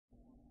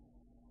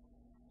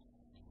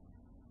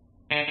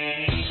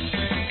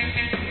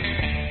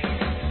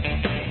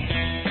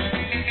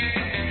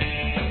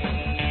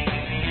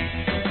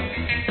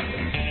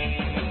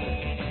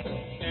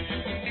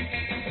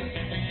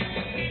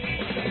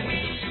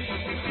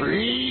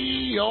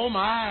Free Your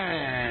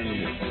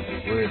Mind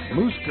with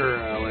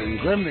Moosegurl and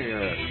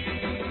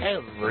Grimnir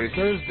every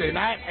Thursday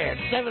night at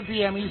 7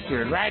 p.m.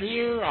 Eastern right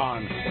here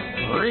on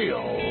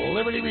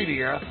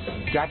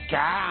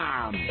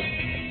RealLibertyMedia.com.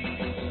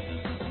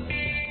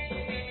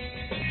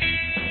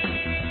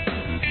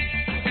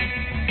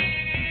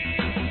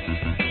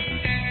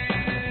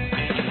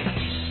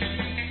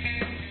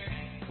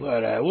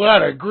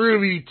 What a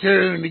groovy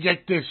tune to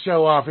get this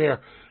show off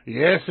here.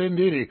 Yes,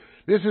 indeedy.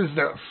 This is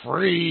the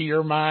Free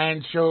Your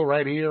Mind show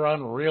right here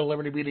on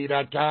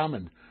RealLibertyMedia.com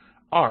and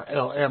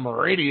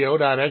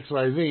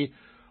RLMradio.xyz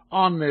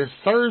on this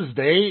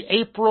Thursday,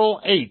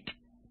 April 8,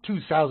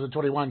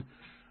 2021,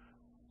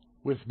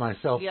 with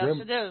myself, yes,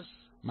 it is.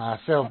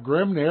 Myself,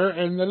 Grimnir,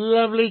 and the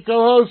lovely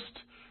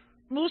co-host,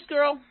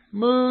 Moosegurl.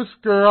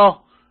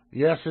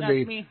 Yes,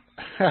 indeed. That's me.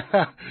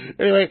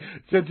 Anyway,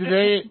 so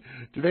today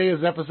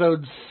is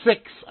episode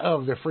 6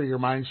 of the Free Your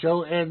Mind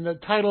show, and the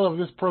title of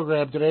this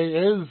program today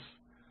is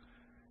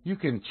You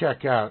Can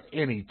Check Out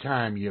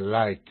Anytime You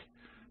Like,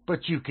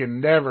 but You Can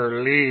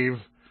Never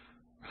Leave.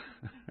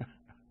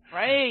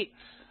 Right.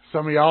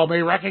 Some of y'all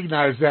may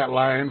recognize that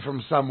line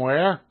from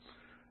somewhere.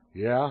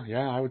 Yeah,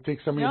 I would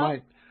think some of you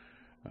might.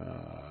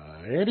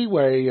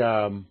 Anyway,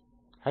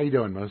 how you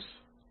doing, Moose?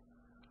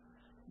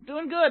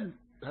 Doing good.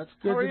 That's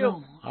good. How are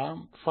you?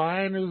 I'm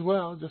fine as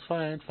well, just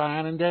fine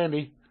and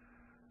dandy.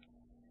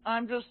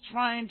 I'm just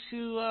trying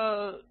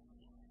to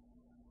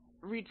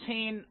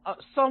retain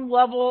some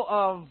level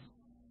of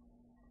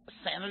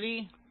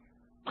sanity.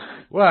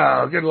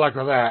 Well, good luck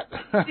with that.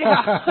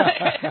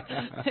 Yeah,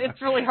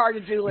 it's really hard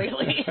to do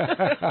lately.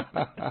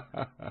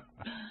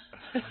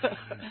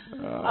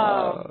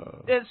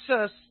 It's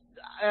just,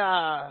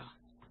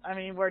 I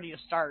mean, where do you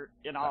start?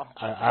 You know,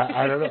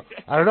 I don't know.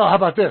 I don't know. How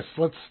about this?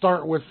 Let's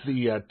start with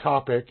the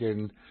topic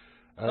and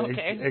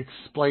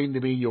explain to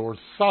me your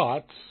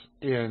thoughts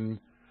in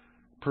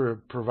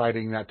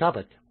providing that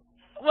topic.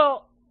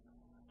 Well,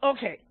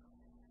 okay.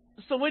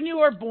 So when you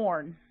are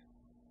born,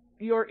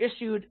 you're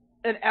issued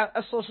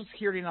a Social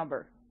Security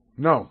number.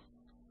 No.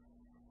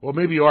 Well,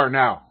 maybe you are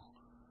now.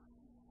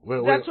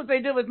 That's what they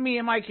did with me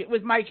and my kids.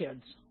 20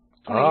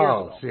 years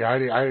ago. See, I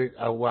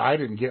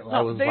didn't get.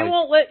 No, they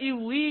won't let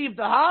you leave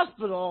the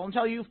hospital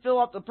until you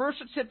fill out the birth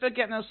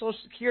certificate and the Social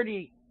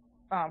Security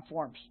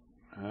forms.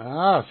 See,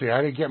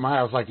 I didn't get mine.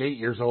 I was like 8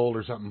 years old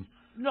or something.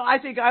 No, I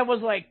think I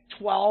was like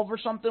 12 or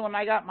something when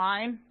I got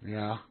mine.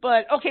 Yeah.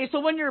 But okay, so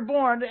when you're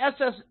born, the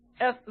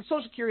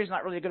Social Security is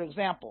not really a good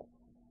example,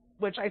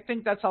 which I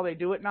think that's how they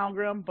do it now,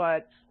 Grim.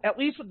 But at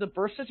least with the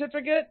birth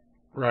certificate,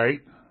 right?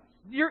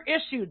 You're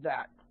issued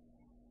that.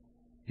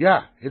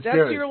 Yeah, that's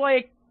good. Your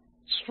like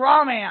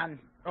straw man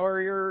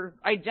or your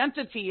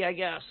identity, I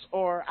guess,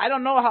 or I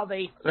don't know how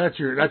they. That's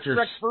your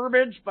correct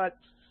verbiage, but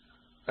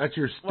that's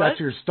your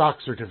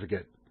stock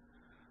certificate.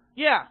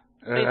 Yeah,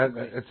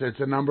 it's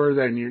a number.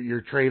 Then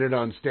you're traded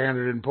on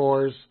Standard &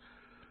 Poor's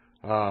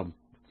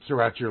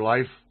throughout your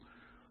life,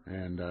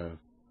 and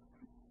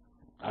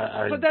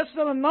but that's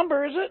not a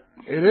number, is it?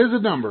 It is a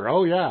number.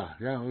 Oh yeah.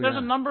 There's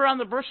a number on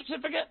the birth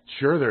certificate.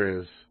 Sure, there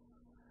is.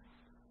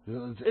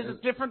 Is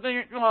it different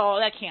than? Well,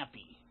 that can't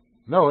be.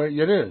 No, it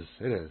is.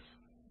 It is.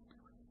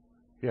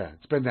 Yeah,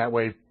 it's been that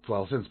way,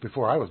 since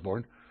before I was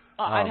born.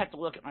 I'd have to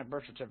look at my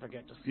birth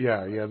certificate.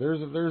 Yeah.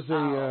 There's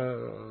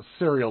a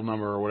serial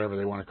number or whatever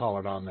they want to call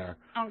it on there.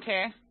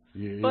 Okay.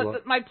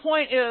 My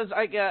point is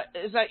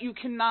that you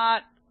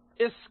cannot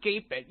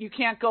escape it. You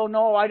can't go,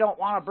 no, I don't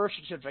want a birth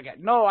certificate.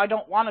 No, I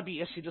don't want to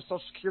be issued a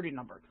Social Security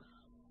number.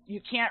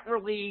 You can't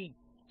really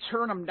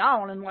turn them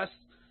down unless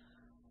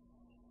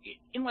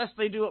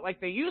they do it like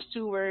they used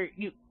to, where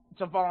it's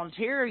a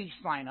voluntary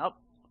sign up.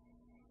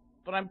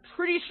 But I'm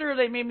pretty sure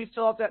they made me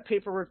fill out that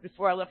paperwork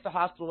before I left the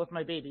hospital with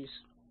my babies.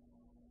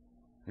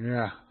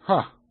 Yeah.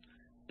 Huh.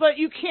 But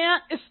you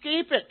can't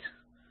escape it.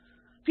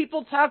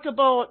 People talk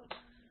about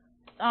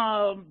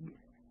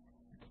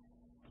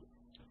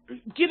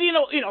getting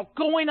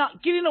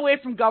away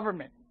from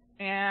government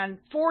and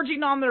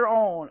forging on their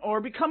own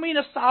or becoming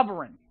a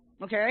sovereign.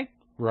 Okay.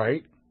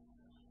 Right.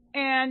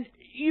 And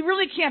you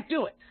really can't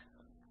do it.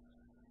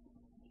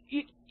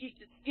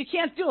 You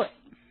can't do it.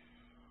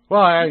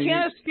 Well, you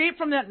can't escape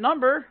from that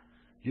number.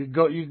 You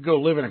go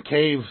live in a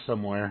cave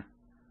somewhere.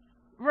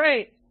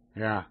 Right.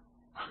 Yeah.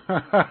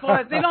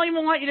 But they don't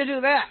even want you to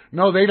do that.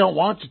 No, they don't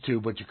want you to,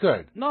 but you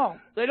could. No,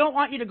 they don't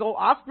want you to go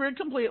off grid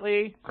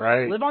completely.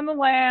 Right. Live on the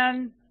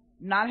land,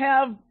 not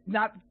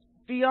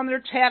be on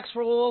their tax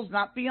rules,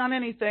 not be on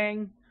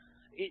anything.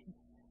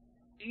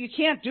 You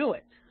can't do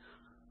it.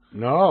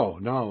 No,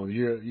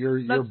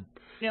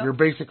 you're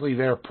basically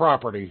their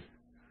property.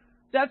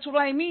 That's what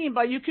I mean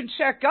by you can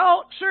check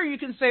out. Sure, you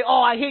can say,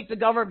 "Oh, I hate the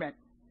government."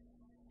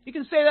 You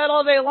can say that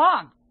all day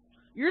long.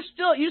 You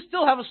still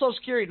have a Social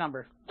Security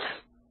number.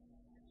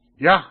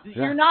 Yeah.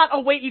 You're not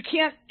you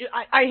can't.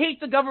 I hate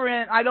the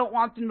government. I don't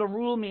want them to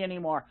rule me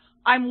anymore.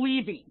 I'm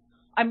leaving.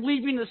 I'm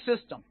leaving the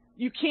system.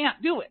 You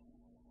can't do it.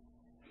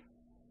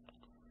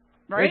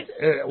 Right?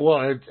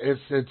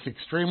 It's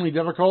extremely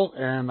difficult,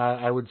 and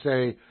I would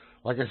say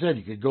like I said,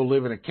 you could go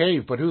live in a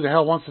cave, but who the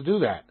hell wants to do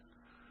that?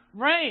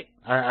 Right.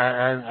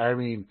 I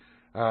mean,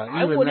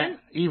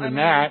 even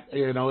that,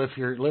 you know, if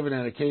you're living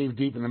in a cave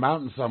deep in the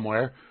mountains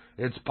somewhere,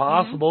 it's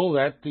possible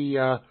that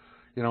the,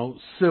 you know,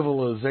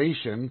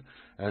 civilization,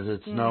 as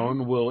it's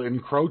known, will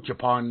encroach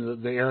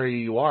upon the area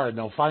you are, and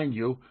they'll find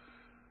you.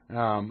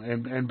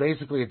 And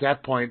basically at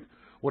that point,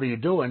 what are you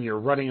doing? You're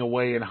running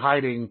away and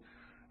hiding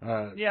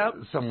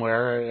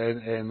somewhere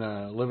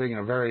and living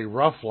a very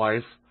rough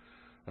life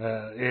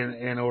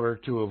in order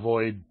to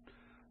avoid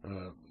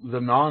the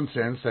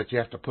nonsense that you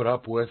have to put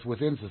up with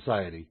within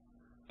society.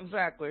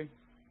 Exactly.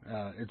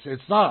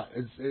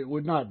 It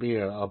would not be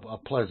a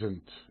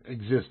pleasant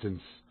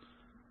existence.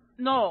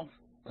 No.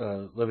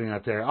 Living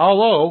out there.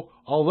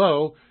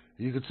 Although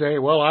you could say,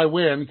 well, I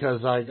win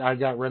because I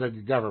got rid of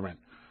the government.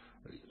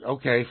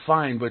 Okay,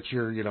 fine, but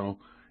you're, you know,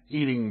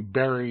 eating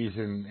berries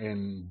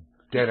and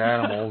dead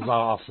animals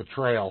off the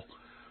trail.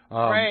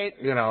 Right.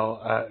 You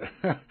know,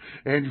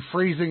 and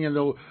freezing in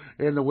the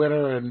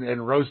winter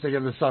and roasting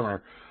in the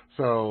summer.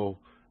 So,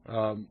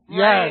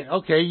 right.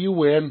 okay, you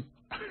win.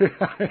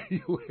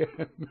 You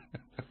win.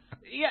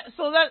 Yeah,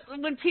 so that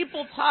when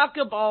people talk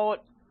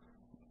about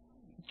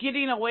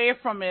getting away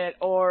from it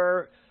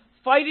or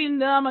fighting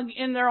them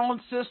in their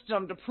own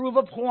system to prove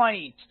a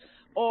point,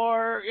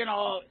 or, you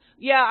know,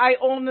 yeah, I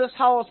own this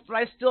house, but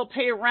I still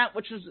pay rent,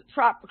 which is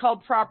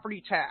called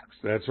property tax.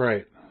 That's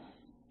right.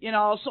 You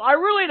know, so I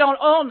really don't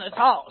own this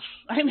house.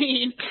 I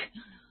mean,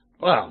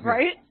 well,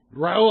 right?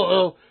 Right.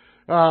 Well,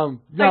 no.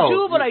 I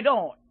do, but I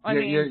don't. I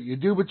mean, you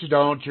do, but you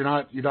don't. You're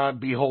not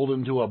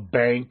beholden to a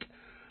bank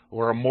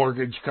or a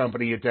mortgage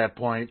company at that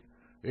point.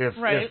 If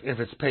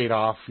it's paid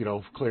off, you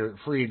know,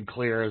 free and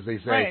clear, as they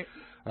say.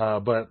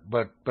 Right. But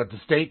the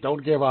state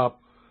don't give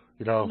up.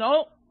 You know.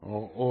 Nope.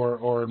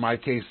 Or in my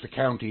case, the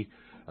county.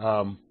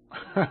 It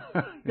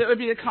would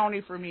be the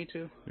county for me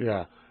too.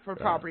 Yeah. For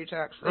property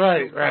tax.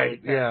 Right.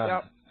 Yeah.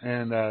 Yep.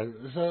 And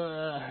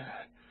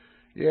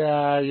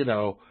yeah, you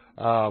know,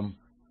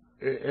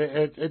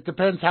 it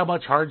depends how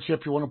much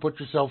hardship you want to put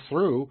yourself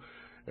through.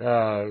 You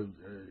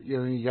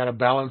know, you got to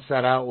balance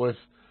that out with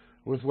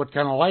what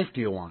kind of life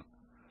do you want.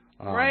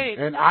 Right.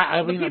 And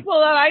I mean, the people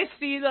that I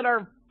see that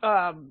are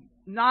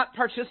not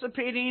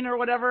participating or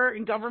whatever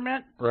in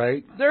government,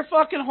 right? They're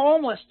fucking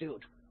homeless,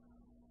 dude.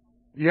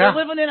 Yeah.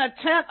 They're living in a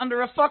tent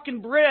under a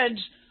fucking bridge,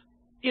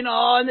 you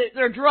know, and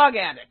they're a drug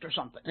addict or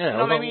something. Yeah, you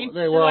know what I mean?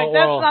 They were like,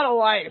 that's not a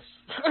life.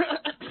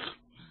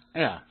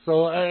 Yeah.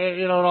 So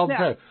you know, it all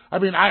depends. I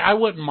mean, I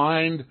wouldn't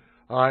mind,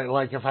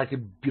 like if I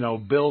could, you know,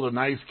 build a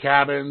nice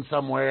cabin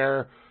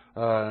somewhere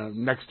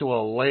next to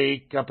a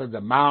lake up in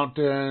the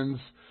mountains.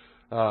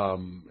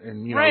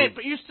 And you know, right,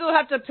 but you still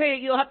have to pay.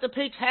 You'll have to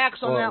pay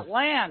tax on that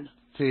land.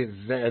 See,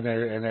 and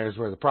there's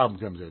where the problem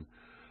comes in.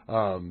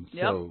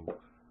 Yep. So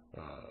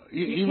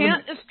you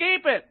can't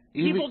escape it.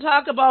 People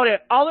talk about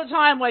it all the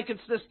time, like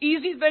it's this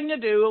easy thing to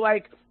do.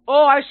 Like,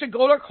 oh, I should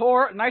go to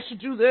court and I should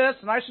do this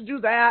and I should do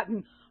that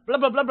and blah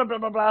blah blah blah blah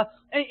blah blah.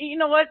 And you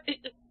know what?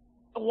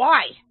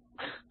 Why?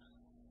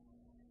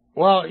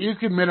 Well, you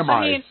can minimize.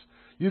 I mean,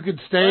 you could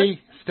stay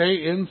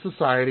in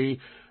society,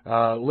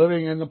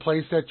 living in the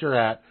place that you're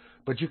at.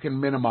 But you can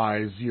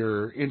minimize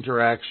your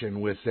interaction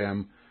with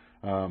them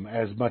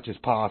as much as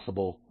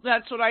possible.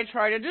 That's what I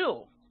try to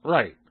do.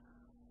 Right.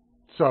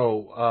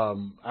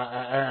 So,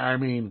 I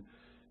mean...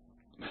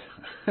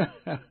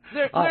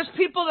 there's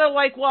people that are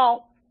like,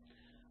 well,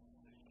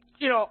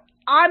 you know,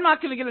 I'm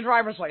not going to get a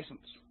driver's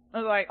license.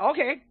 I'm like,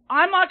 okay,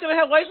 I'm not going to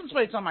have license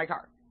plates on my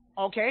car.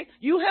 Okay?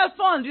 You have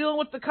fun dealing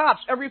with the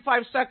cops every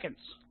 5 seconds.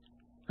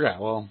 Yeah,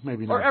 well,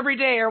 maybe not. Or every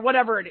day, or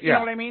whatever it is. You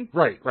know what I mean?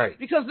 Right.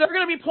 Because they're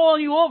going to be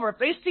pulling you over. If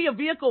they see a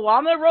vehicle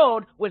on the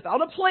road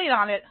without a plate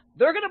on it,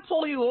 they're going to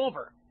pull you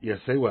over. Yes,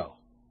 they will.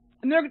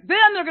 And then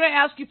they're going to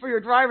ask you for your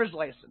driver's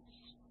license.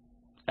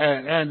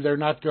 And they're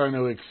not going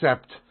to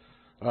accept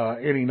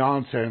any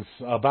nonsense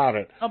about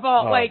it.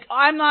 Like,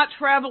 I'm not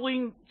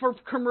traveling for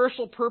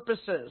commercial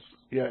purposes.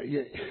 Yeah,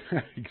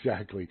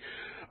 exactly.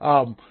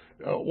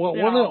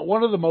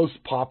 One of the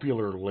most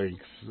popular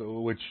links,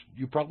 which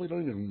you probably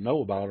don't even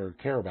know about or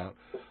care about,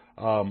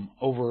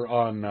 over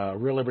on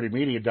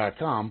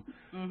RealLibertyMedia.com,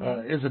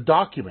 is a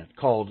document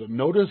called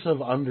Notice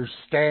of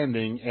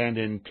Understanding and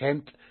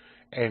Intent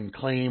and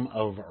Claim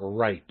of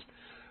Right.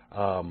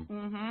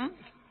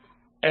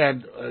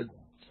 And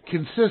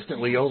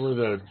consistently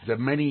over the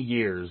many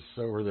years,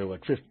 over the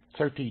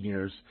 13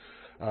 years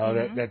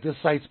that this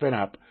site's been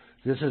up,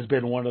 this has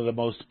been one of the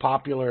most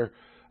popular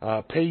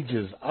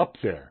pages up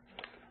there.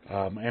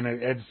 And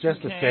it's just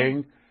a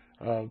thing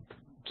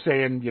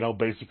saying, you know,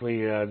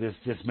 basically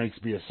this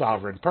makes me a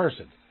sovereign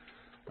person.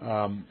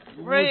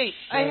 Right.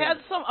 I had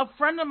a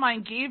friend of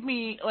mine gave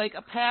me like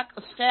a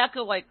stack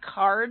of like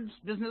cards,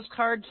 business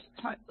cards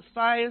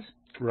size.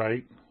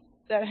 Right.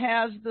 That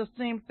has the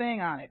same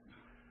thing on it.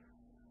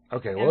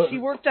 Okay. Well, she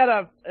worked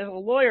as a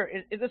lawyer.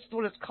 That's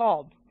what it's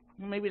called.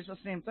 Well, maybe it's the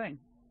same thing.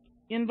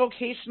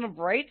 Invocation of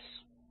rights.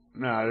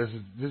 No,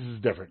 this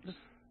is different.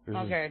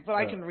 Okay, but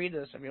I can read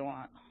this if you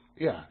want.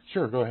 Yeah,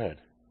 sure. Go ahead.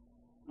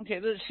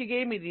 Okay, she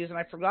gave me these, and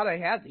I forgot I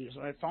had these,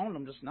 and I found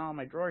them just now in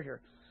my drawer here.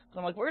 So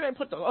I'm like, where did I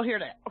put those? Oh, here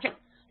they are. Okay.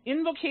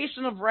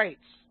 Invocation of rights.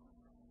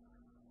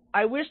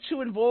 I wish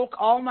to invoke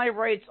all my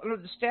rights under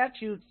the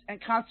statutes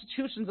and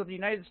constitutions of the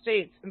United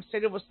States and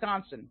state of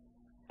Wisconsin.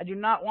 I do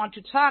not want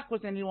to talk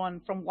with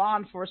anyone from law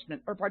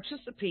enforcement or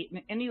participate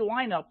in any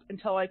lineup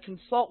until I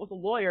consult with a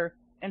lawyer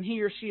and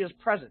he or she is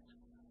present.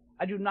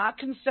 I do not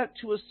consent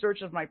to a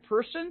search of my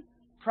person,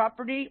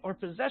 property, or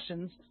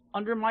possessions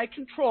under my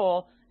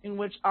control in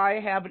which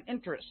I have an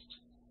interest.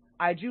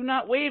 I do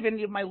not waive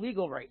any of my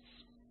legal rights.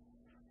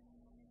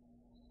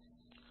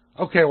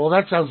 Okay, well,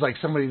 that sounds like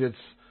somebody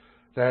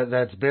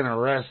that's been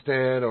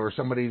arrested, or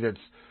somebody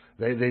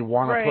they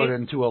want to put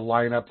into a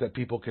lineup that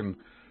people can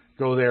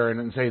go there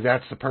and say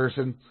that's the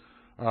person.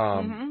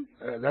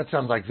 That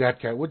sounds like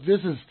that guy.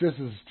 This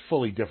is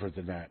fully different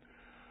than that.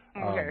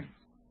 Okay.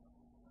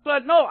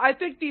 But no, I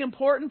think the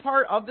important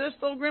part of this,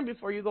 though, Grim,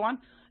 before you go on,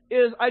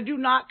 is I do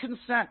not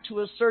consent to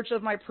a search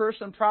of my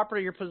person,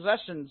 property, or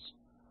possessions,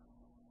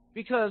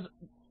 because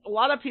a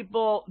lot of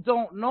people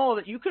don't know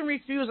that you can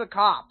refuse a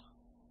cop.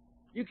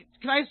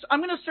 I'm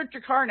going to search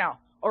your car now.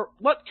 Or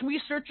what? Can we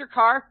search your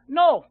car?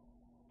 No,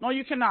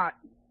 you cannot.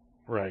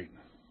 Right.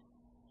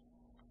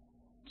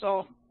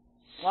 So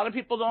a lot of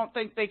people don't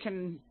think they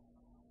can.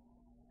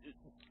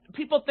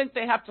 People think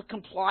they have to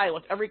comply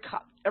with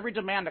every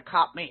demand a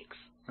cop makes.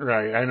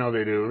 Right, I know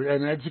they do.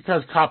 And it's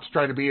because cops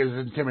try to be as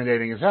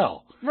intimidating as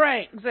hell.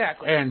 Right,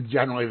 exactly. And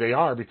generally they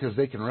are, because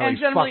they can really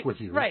fuck with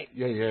you. Right.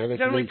 Yeah.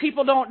 Generally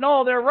people don't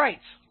know their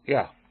rights.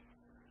 Yeah.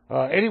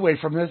 Anyway,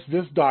 from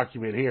this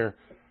document here,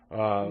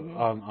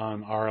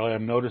 on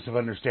RLM, Notice of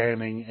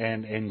Understanding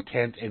and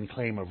Intent and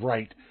Claim of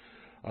Right,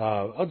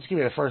 I'll just give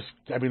you the first.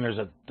 I mean, there's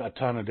a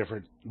ton of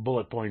different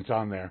bullet points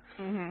on there.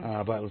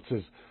 But it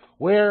says,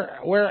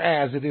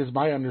 whereas it is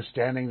my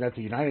understanding that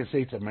the United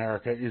States of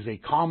America is a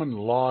common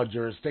law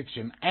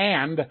jurisdiction,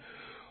 and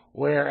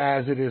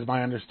whereas it is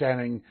my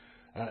understanding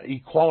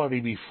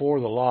equality before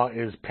the law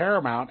is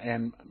paramount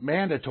and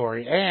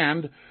mandatory,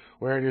 and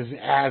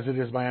whereas it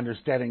is my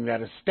understanding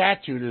that a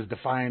statute is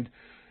defined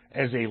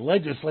as a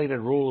legislated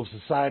rule of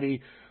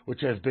society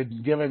which has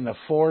been given the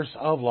force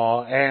of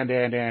law, and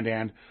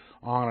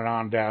on and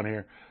on down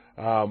here.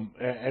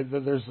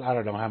 There's, I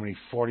don't know how many,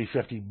 40,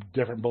 50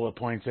 different bullet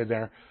points in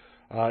there.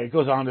 It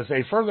goes on to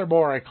say,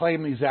 furthermore, I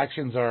claim these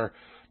actions are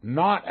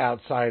not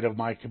outside of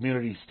my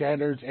community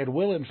standards and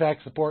will in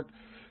fact support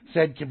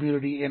said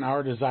community in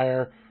our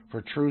desire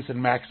for truth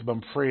and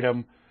maximum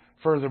freedom.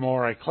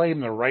 Furthermore, I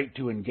claim the right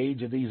to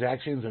engage in these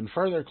actions, and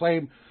further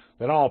claim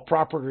that all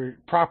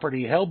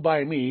property held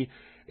by me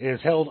is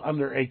held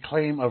under a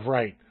claim of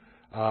right.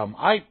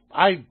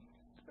 I'm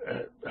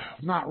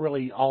not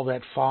really all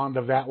that fond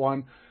of that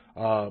one.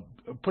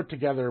 Put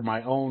together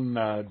my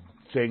own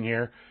thing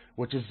here,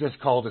 which is just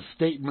called a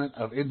Statement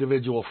of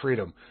Individual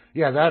Freedom.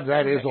 Yeah,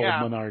 that is old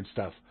Menard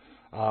stuff.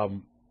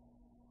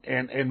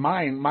 And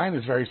mine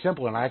is very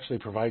simple, and I actually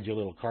provide you a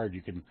little card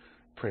you can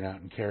print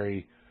out and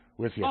carry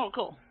with you. Oh,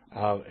 cool.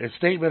 A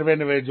Statement of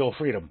Individual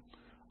Freedom.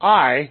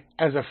 I,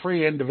 as a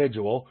free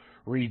individual,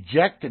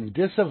 reject and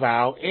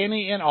disavow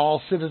any and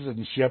all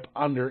citizenship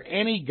under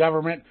any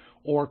government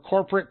or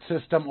corporate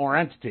system or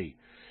entity.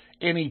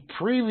 Any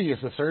previous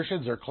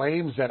assertions or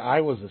claims that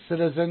I was a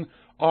citizen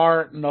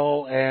are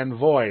null and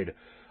void.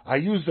 I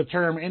use the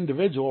term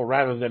individual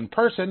rather than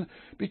person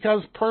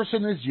because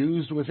person is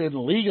used within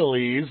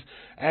legalese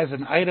as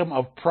an item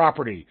of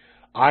property.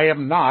 I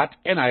am not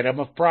an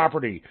item of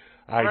property.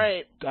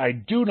 I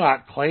do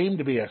not claim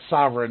to be a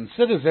sovereign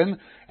citizen,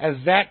 as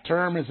that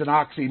term is an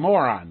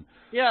oxymoron.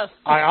 Yes.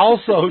 I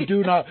also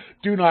do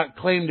not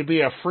claim to be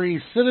a free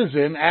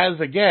citizen, as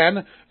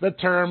again the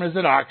term is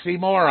an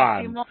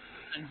oxymoron.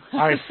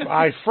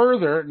 I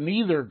further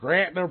neither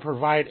grant nor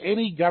provide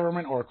any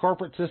government or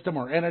corporate system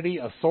or entity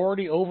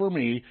authority over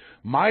me,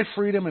 my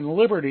freedom and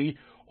liberty,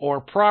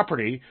 or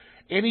property.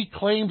 Any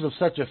claims of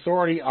such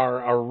authority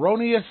are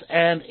erroneous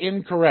and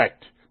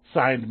incorrect.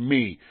 Signed,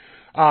 me.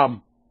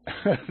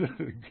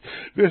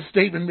 This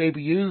statement may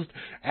be used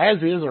as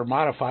is or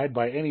modified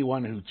by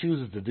anyone who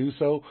chooses to do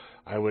so.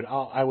 I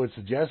would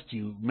suggest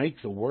you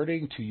make the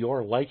wording to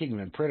your liking,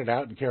 then print it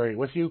out and carry it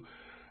with you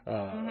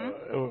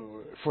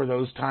for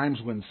those times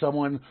when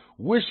someone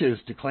wishes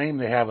to claim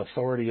they have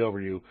authority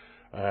over you.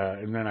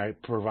 And then I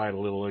provide a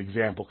little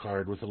example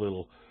card with a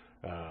little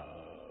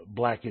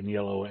black and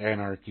yellow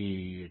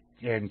anarchy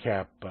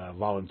ANCAP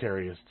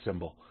voluntarist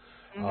symbol.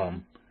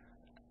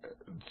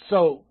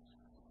 So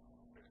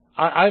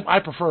I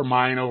prefer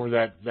mine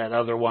over that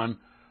other one.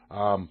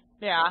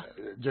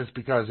 Just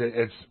because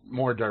it's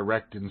more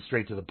direct and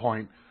straight to the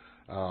point.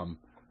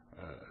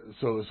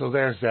 So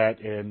there's that,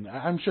 and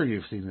I'm sure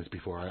you've seen this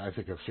before. I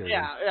think I've shared it.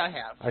 Yeah, I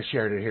have. I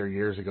shared it here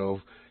years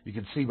ago. You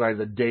can see by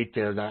the date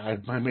there that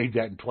I made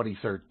that in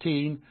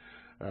 2013.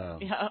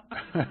 Yeah.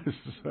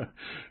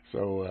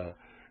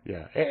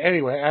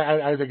 Anyway,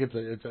 I think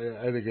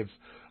it's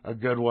a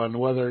good one.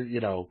 Whether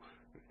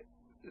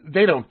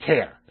they don't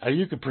care.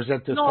 You could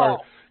present this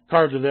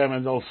card to them,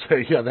 and they'll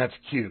say, "Yeah, that's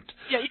cute."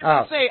 Yeah, you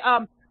can say,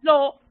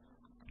 "No,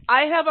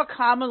 I have a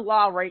common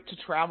law right to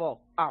travel,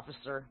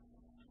 officer.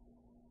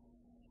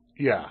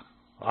 Yeah,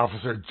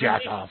 Officer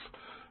Jackoff.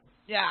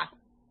 Yeah.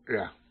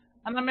 Yeah.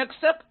 And I'm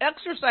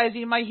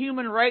exercising my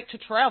human right to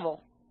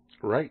travel.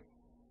 Right.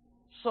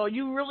 So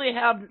you really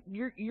have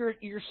your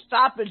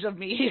stoppage of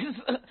me is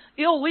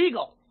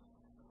illegal.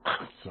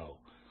 So,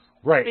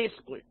 right.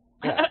 Basically.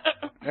 Yeah.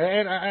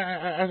 And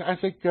I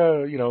think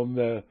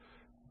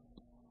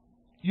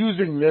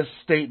using this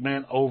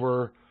statement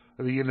over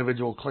the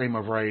individual claim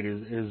of right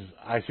is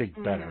I think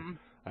better.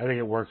 I think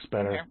it works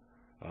better.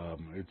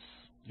 Okay. It's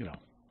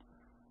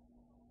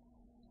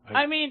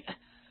I mean,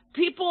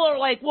 people are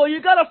like, well,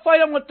 you got to fight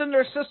them within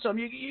their system.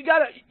 You got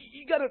to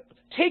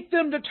take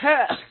them to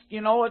task.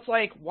 It's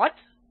like, what?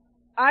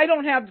 I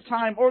don't have the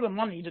time or the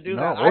money to do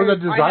that. Or the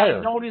desire. I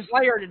have no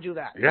desire to do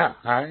that. Yeah,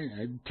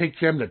 I take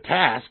them to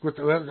task. What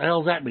the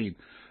hell does that mean?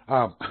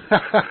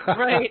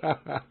 Right.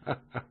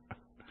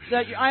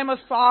 That I'm a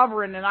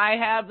sovereign and I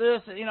have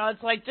this.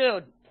 It's like,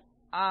 dude,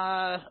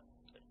 I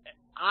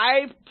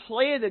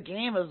play the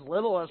game as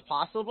little as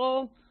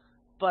possible,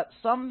 but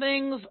some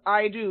things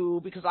I do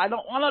because I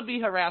don't want to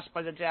be harassed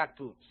by the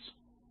jackboots.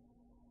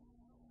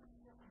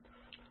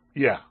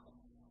 Yeah.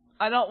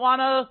 I don't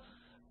want to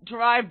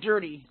drive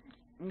dirty.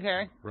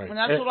 Okay? Right. And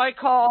that's what I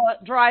call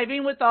it,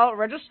 driving without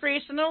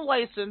registration or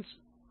license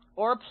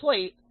or a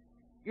plate.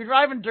 You're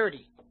driving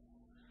dirty.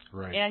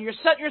 Right. And you're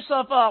setting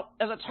yourself up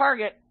as a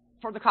target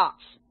for the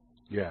cops.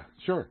 Yeah,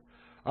 sure.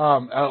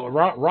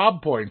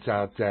 Rob points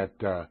out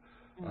that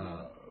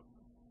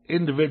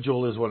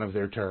individual is one of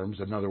their terms,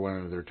 another one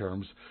of their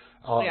terms.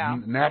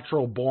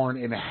 Natural-born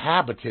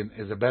inhabitant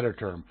is a better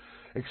term.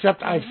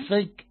 Except I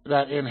think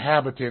that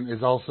inhabitant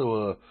is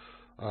also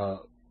a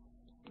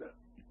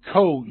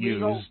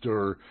co-used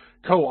or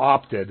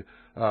co-opted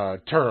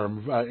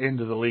term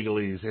into the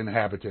legalese,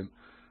 inhabitant.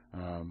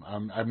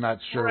 I'm not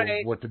sure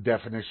what the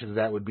definition of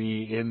that would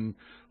be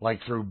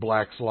through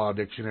Black's Law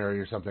Dictionary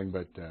or something,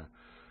 but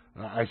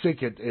I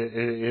think it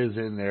is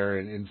in there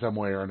in some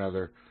way or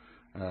another.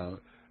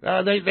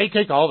 They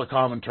take all the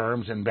common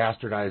terms and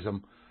bastardize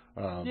them.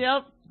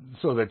 Yep.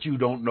 So that you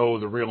don't know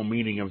the real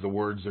meaning of the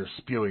words they're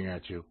spewing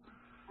at you.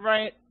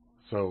 Right.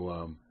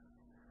 So,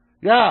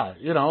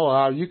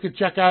 you could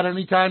check out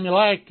anytime you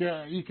like.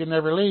 You can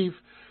never leave.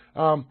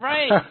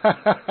 Right.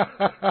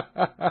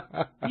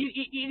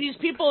 These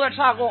people that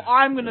talk, well,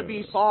 I'm going to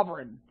be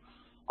sovereign.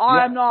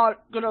 I'm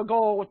not going to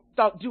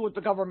do what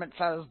the government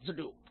says to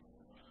do.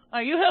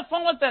 You have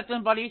fun with that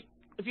then, buddy.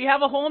 If you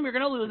have a home, you're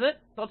going to lose it.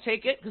 They'll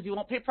take it because you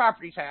won't pay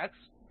property tax.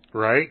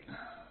 Right.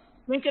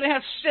 You ain't going to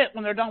have shit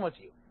when they're done with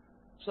you.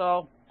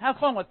 So, have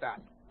fun with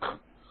that.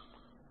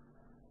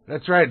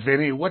 That's right,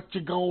 Vinny. What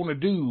you gonna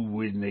do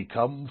when they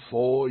come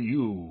for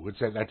you? What's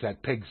that? That's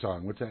that pig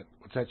song. What's that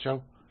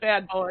show?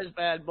 Bad boys,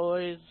 bad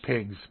boys.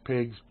 Pigs.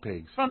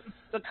 From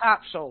the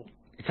cop show.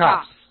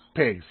 Cops.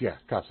 Pigs. Yeah,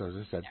 cops. As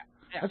I said.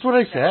 Yeah. That's what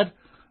I said.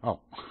 Oh.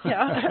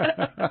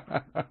 Yeah.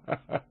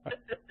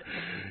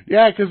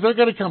 Yeah, because they're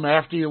gonna come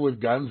after you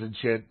with guns and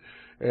shit,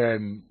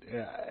 and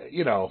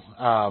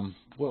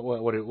what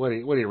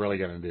are you really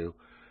gonna do?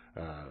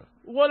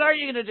 What are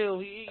you going to do?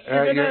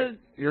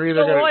 You're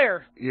either a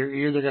lawyer. You're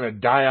either going to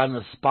die on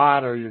the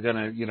spot, or you're going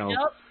to, Yep.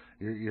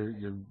 you're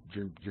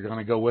going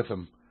to go with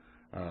them,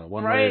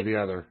 one way or the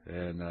other,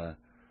 and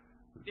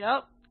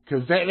yep.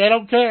 Because they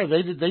don't care.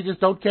 They just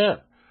don't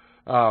care.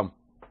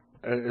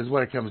 Is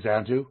what it comes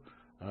down to.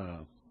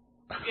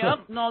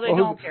 Yep. No, they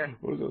don't care.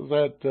 Was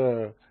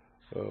that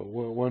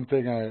one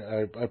thing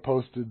I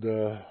posted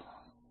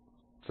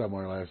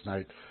somewhere last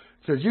night?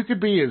 It says you could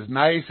be as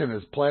nice and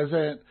as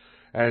pleasant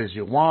as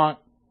you want,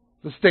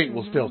 the state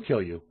will still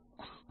kill you.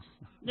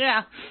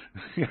 Yeah.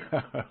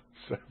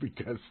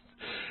 Because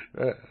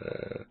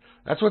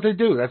that's what they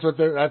do.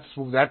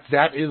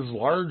 That is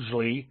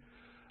largely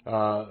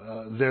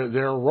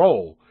their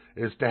role,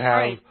 is to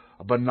have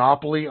a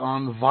monopoly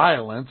on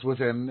violence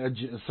within a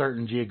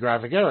certain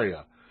geographic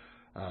area.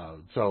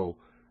 So,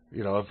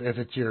 if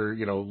it's your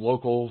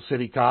local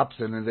city cops,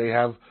 and they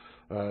have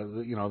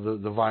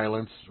the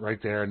violence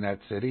right there in that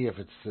city. If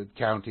it's a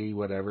county,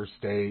 whatever,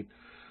 state.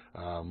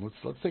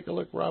 Let's take a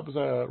look. Rob's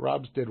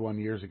did one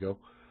years ago.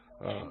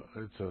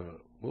 It's an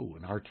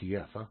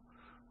RTF, huh?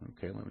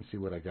 Okay, let me see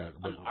what I got.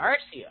 An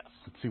RTF.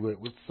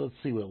 Let's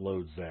see what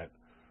loads that.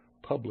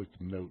 Public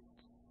note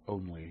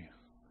only.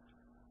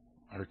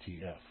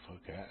 RTF.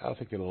 Okay, I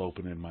think it'll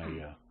open in my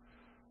Yeah,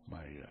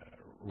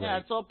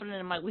 it's opening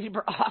in my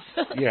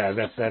LibreOffice. Yeah,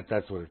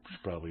 that's what it's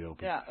probably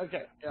open. Yeah.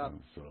 Okay. Yeah.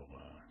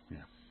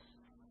 Yeah.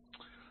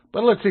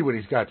 But let's see what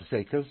he's got to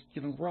say, because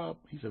Rob,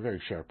 he's a very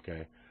sharp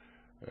guy.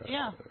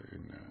 Yeah.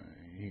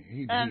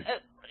 And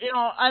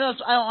I don't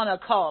want to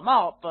call him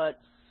out, but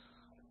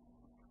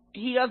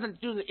he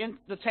doesn't do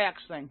the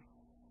tax thing.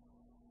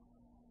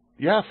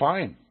 Yeah,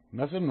 fine.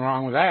 Nothing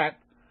wrong with that.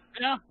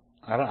 Yeah.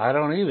 I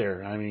don't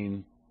either. I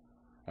mean,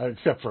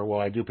 except for,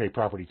 I do pay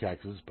property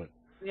taxes, but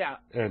yeah,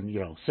 and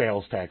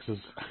sales taxes.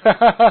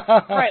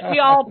 Right, we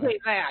all pay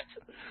that.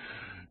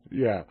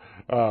 Yeah.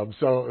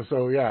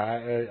 So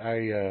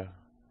yeah,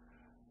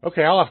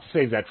 Okay, I'll have to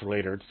save that for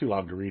later. It's too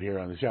long to read here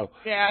on the show.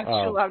 Yeah, it's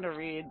too long to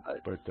read.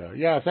 But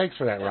yeah, thanks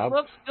for that, Rob. It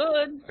looks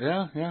good.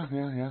 Yeah.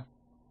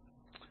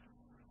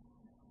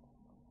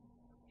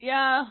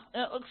 Yeah,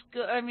 it looks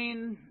good. I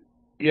mean...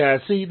 Yeah,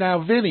 see, now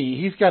Vinny,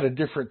 he's got a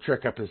different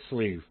trick up his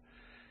sleeve.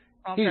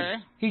 Okay.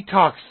 He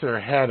talks their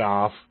head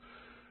off.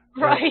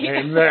 Right.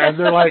 And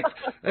they're like,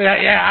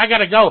 yeah, I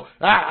gotta go.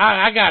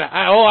 I gotta.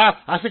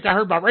 I think I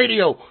heard my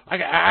radio.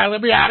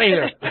 Let me out of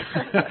here.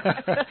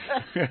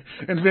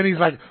 And Vinny's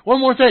like, one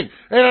more thing.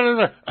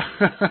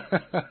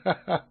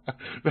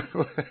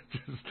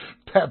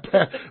 Just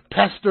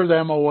pester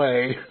them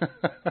away.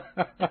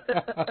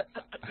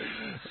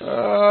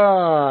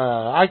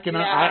 I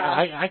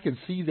can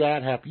see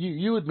that happen.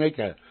 You would make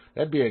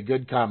that'd be a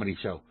good comedy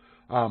show.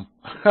 Yeah.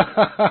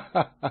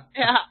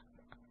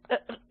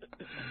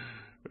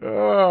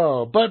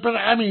 Oh, but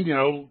I mean,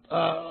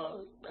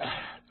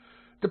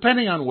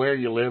 depending on where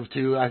you live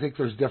too, I think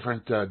there's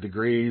different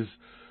degrees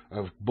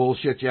of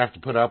bullshit you have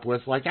to put up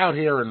with. Like out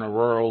here in the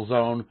rural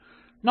zone,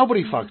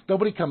 nobody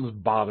comes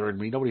bothering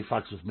me. Nobody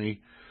fucks with me.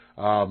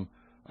 I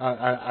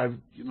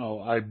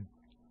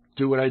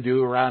do what I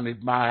do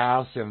around my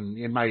house and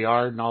in my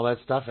yard and all that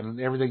stuff,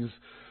 and everything's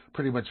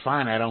pretty much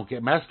fine. I don't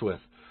get messed with.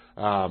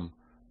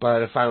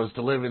 But if I was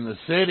to live in the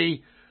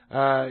city,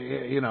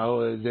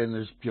 then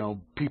there's,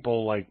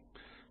 people like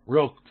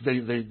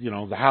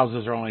the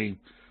houses are only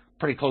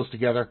pretty close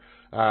together.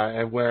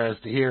 And whereas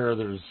to here,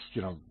 there's,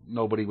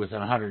 nobody within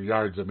 100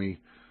 yards of me,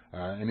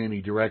 in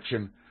any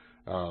direction.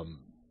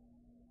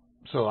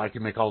 So I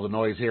can make all the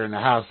noise here in the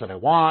house that I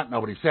want.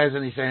 Nobody says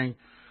anything.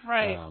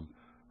 Right.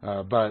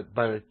 But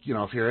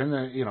if you're in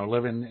the,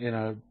 living in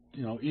a,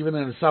 even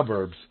in the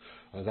suburbs,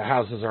 the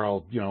houses are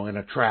all, in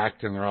a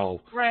tract and they're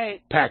all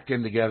right. packed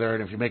in together.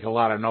 And if you make a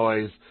lot of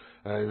noise,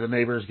 the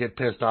neighbors get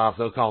pissed off.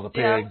 They'll call the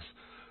pigs.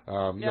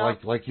 Yeah.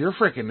 Like your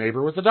freaking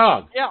neighbor with the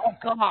dog. Yeah. Oh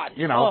God.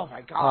 Oh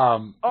my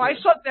God. I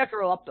shut that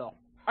girl up though.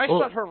 I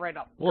shut her right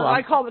up. Well,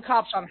 I called the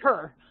cops on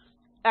her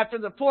after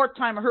the fourth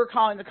time of her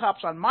calling the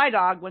cops on my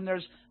dog. When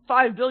there's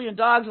 5 billion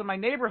dogs in my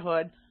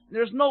neighborhood,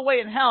 there's no way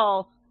in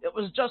hell it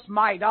was just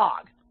my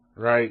dog.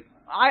 Right.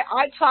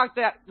 I talked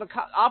the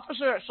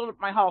officer that showed up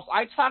at my house.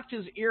 I talked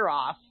his ear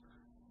off.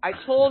 I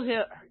told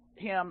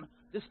him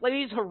this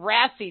lady's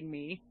harassing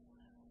me.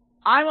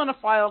 I'm going to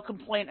file a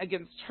complaint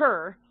against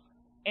her.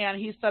 And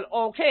he said,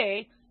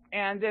 okay.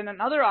 And then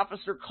another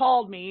officer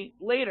called me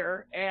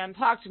later and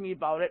talked to me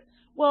about it.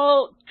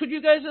 Well, could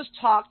you guys just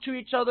talk to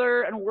each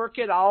other and work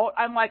it out?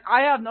 I'm like,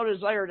 I have no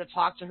desire to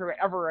talk to her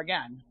ever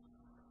again.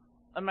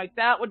 I'm like,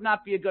 that would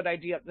not be a good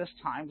idea at this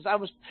time, because I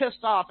was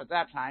pissed off at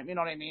that time. You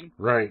know what I mean?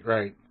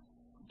 Right.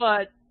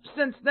 But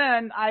since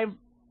then, I've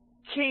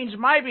changed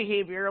my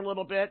behavior a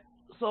little bit,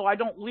 so I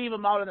don't leave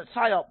him out in the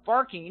tile out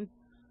barking,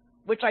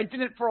 which I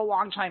didn't for a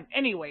long time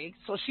anyway.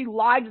 So she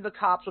lied to the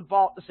cops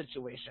about the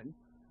situation.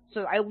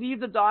 So I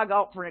leave the dog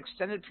out for an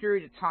extended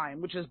period of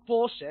time, which is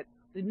bullshit.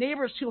 The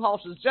neighbors 2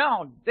 houses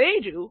down, they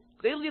do.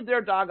 They leave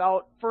their dog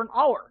out for an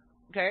hour,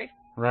 okay?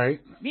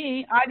 Right.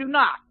 Me, I do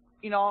not.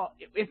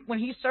 If when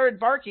he started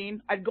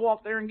barking, I'd go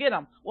out there and get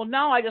him. Well,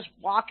 now I just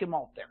walk him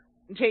out there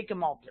and take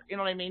him out there. You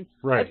know what I mean?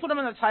 Right. I put him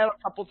in the tile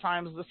a couple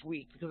times this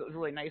week because it was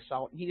really nice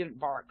out and he didn't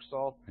bark.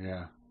 So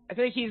yeah, I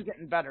think he's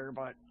getting better,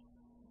 but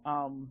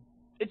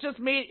it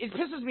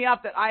pisses me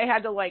off that I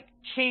had to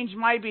change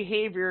my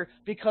behavior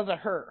because of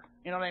her.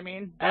 You know what I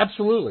mean?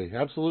 Absolutely.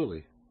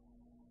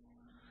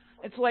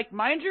 It's like,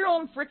 mind your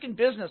own freaking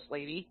business,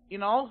 lady.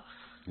 Yeah.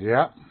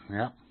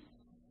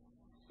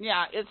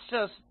 Yeah, it's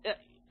just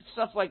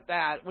stuff like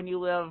that when you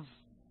live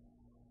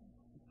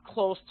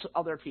close to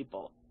other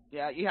people.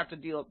 Yeah, you have to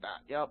deal with that.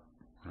 Yep.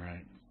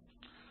 Right.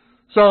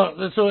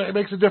 So it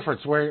makes a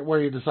difference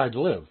where you decide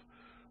to live.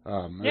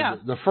 Yeah.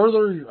 The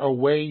further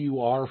away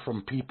you are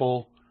from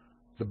people,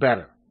 the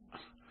better.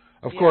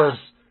 Of course,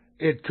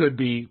 it could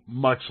be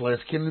much less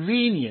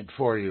convenient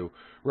for you.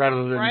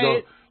 Rather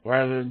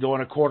than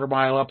going a quarter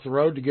mile up the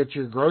road to get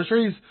your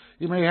groceries,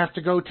 you may have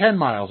to go 10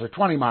 miles or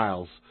 20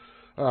 miles.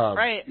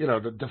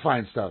 To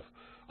find stuff.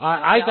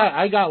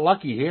 I got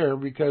lucky here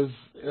because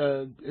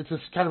it's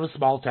kind of a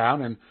small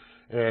town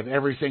and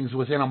everything's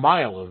within a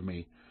mile of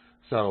me.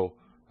 So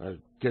I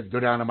go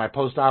down to my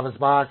post office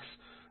box.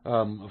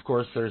 Of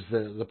course, there's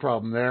the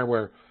problem there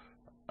where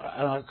I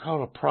don't know if I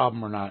call it a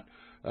problem or not.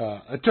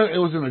 It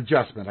was an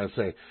adjustment, I'd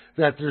say,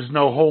 that there's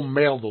no home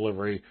mail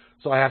delivery,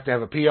 so I have to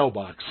have a P.O.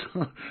 box.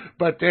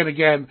 But then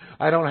again,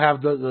 I don't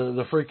have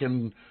the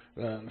freaking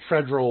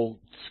federal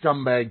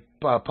scumbag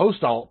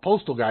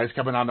postal guys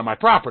coming onto my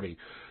property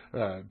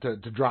to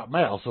drop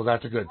mail, so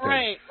that's a good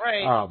thing.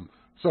 Right.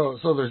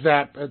 So there's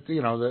that.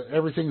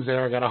 Everything's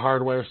there. I got a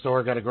hardware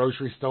store, got a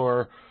grocery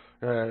store,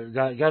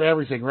 got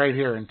everything right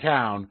here in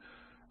town.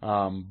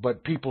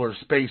 But people are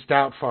spaced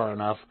out far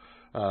enough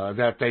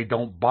that they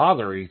don't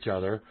bother each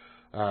other.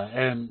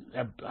 And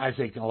I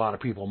think a lot of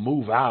people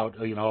move out,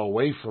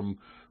 away from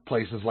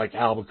places like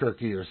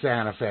Albuquerque or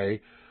Santa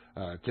Fe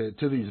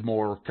to these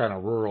more kind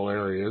of rural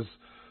areas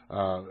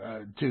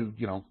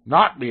to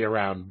not be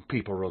around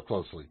people real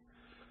closely.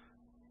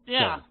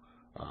 Yeah.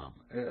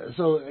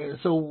 So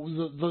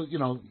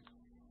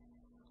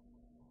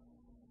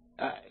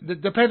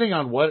depending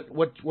on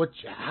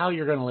how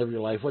you're going to live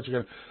your life, what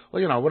you're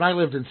going to, when I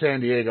lived in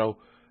San Diego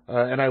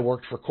and I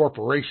worked for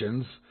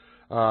corporations,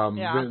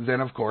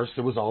 then of course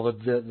there was all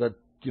the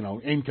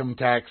income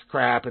tax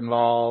crap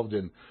involved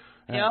and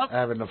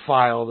having to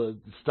file the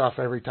stuff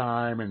every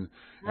time and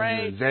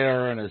you're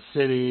there in a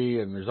city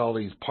and there's all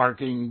these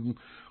parking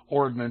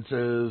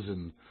ordinances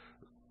and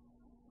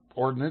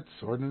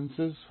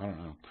ordinances? I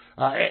don't know.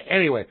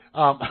 Anyway.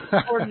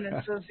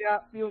 Ordinances, yeah.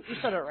 You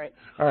said it right.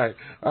 All right.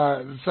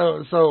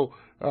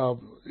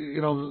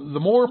 The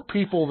more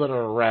people that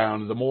are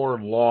around, the more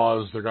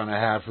laws they're going to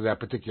have for that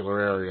particular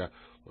area.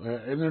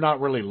 And they're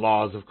not really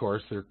laws, of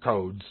course. They're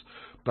codes.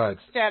 But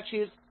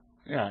statutes.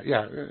 Yeah.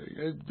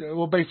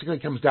 Well, basically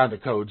it comes down to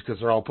codes because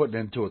they're all put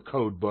into a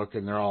code book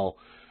and they're all...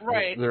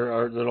 Right.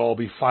 They'll all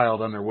be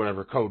filed under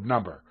whatever code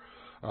number.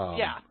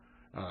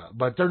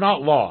 But they're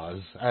not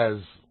laws as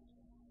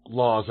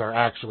laws are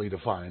actually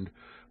defined,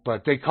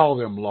 but they call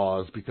them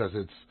laws because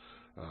it's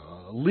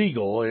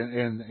legal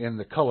in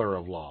the color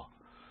of law.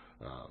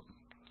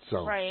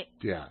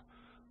 Yeah.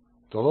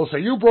 So they'll say,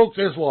 you broke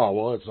this law.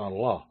 Well, it's not a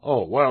law.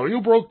 Oh, well,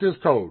 you broke this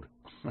code.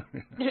 All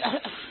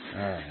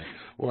right.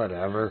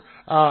 Whatever.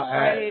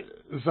 But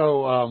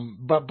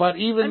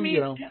even,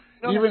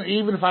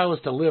 even if I was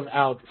to live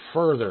out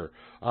further,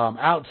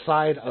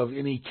 outside of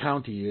any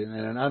county in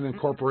an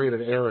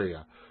unincorporated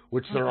area,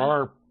 which there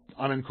are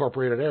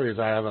unincorporated areas.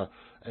 I have an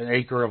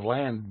acre of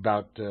land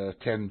about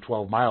 10,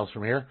 12 miles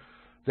from here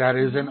that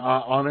is an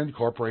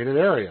unincorporated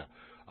area.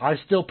 I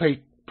still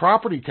pay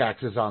property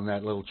taxes on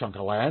that little chunk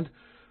of land.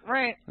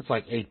 Right. It's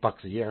like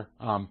 $8 a year.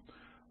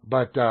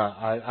 But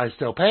I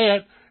still pay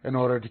it in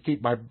order to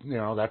keep my,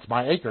 that's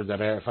my acre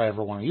that if I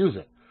ever want to use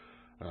it.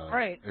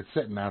 It's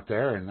sitting out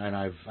there, and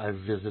I've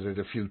visited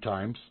a few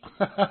times.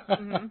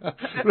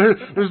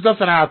 There's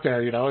nothing out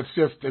there,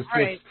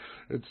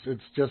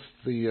 It's just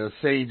the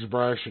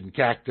sagebrush and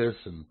cactus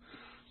and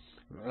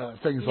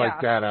things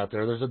like that out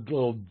there. There's a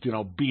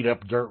little beat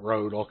up dirt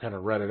road, all kind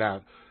of rutted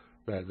out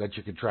that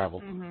you can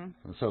travel.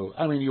 So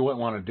you wouldn't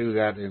want to do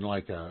that in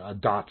like a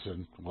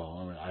Datsun.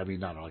 Well,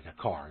 not like a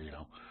car,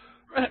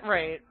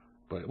 Right.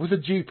 But with a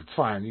Jeep, it's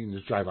fine. You can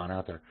just drive on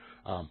out there.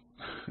 So,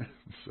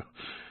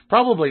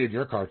 probably in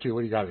your car, too.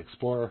 What do you got,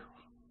 Explorer?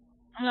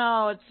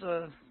 No, it's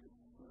a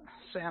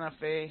Santa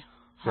Fe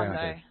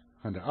Hyundai.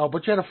 Oh,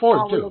 but you had a Ford,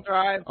 all-wheel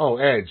drive. Oh,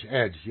 Edge.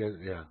 Yeah.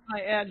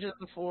 My Edge is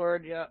a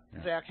Ford, yeah.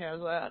 Zach has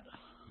that.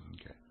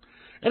 Okay.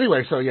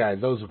 Anyway, so, yeah,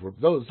 those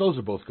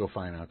would both go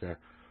fine out there.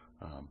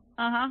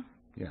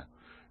 Yeah.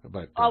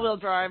 But all-wheel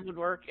drive would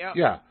work, yeah.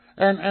 Yeah.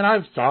 And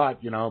I've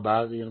thought,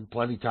 about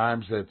plenty of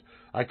times that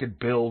I could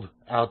build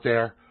out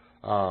there,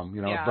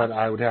 but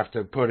I would have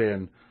to put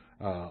in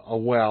a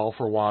well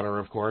for water,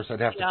 of course. I'd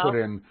have to put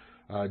in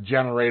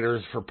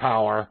generators for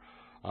power.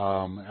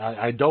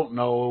 I don't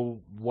know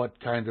what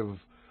kind of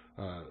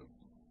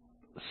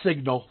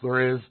signal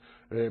there is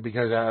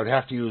because I would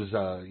have to use,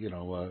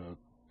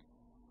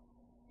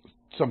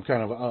 some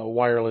kind of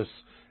wireless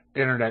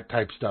internet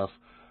type stuff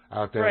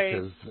out there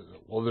because,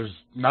 there's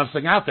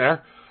nothing out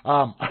there.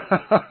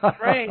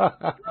 Right.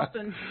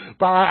 Nothing.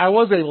 But I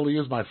was able to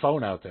use my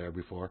phone out there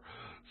before,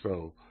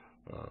 so.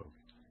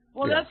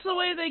 That's the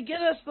way they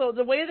get us, though.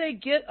 The way they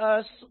get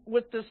us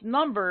with this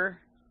number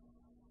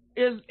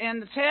is,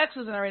 and the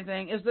taxes and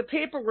everything, is the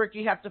paperwork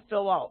you have to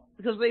fill out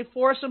because they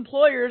force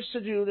employers to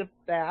do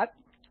that.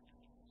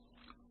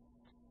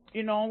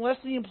 Unless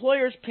the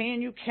employer's paying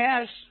you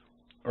cash.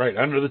 Right,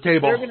 under the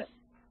table.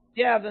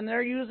 Then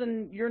they're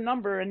using your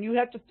number, and you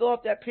have to fill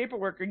out that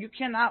paperwork, or you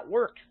cannot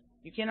work.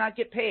 You cannot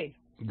get paid.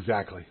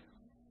 Exactly.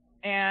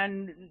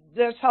 And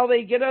that's how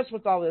they get us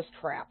with all this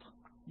crap.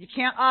 You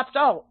can't opt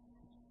out.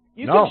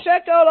 You can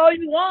check out all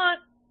you want,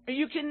 but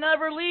you can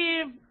never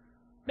leave,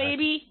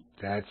 baby.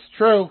 That's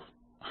true.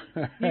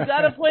 You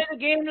got to play the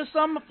game to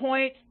some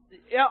point.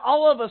 Yeah,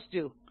 all of us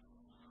do.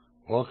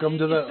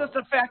 It's just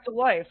a fact of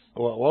life.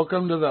 Well,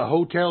 welcome to the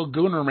hotel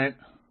government.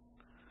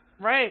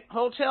 Right,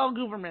 hotel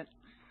government.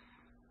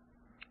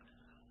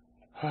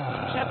 Check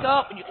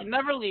out, but you can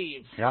never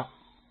leave. Yeah.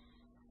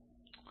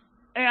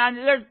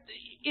 And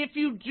if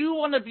you do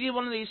want to be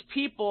one of these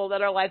people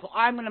that are like, well,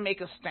 I'm going to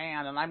make a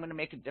stand and I'm going to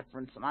make a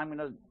difference and I'm going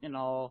to,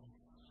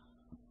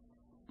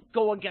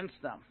 go against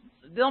them,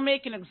 they'll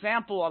make an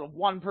example out of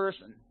one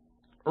person.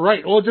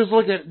 Right. Well, just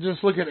look at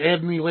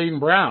Ed and Elaine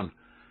Brown.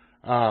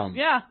 They've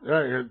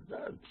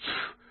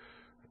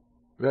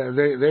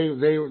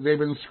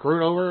been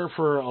screwed over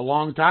for a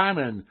long time,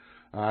 and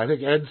I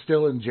think Ed's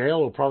still in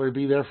jail. Will probably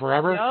be there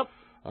forever. Yep.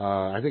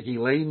 I think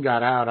Elaine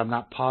got out. I'm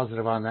not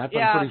positive on that, but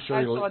I'm pretty sure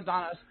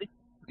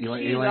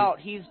he's out.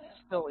 He's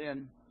still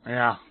in.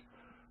 Yeah.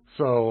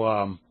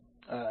 So,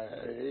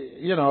 and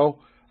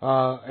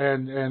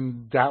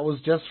that was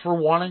just for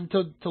wanting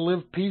to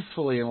live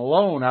peacefully and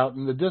alone out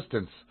in the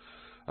distance,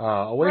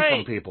 away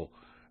from people.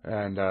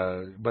 And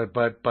but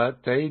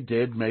they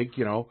did make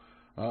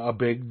a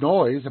big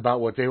noise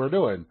about what they were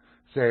doing,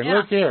 saying,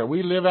 "Look here,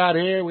 we live out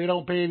here, we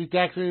don't pay any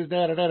taxes,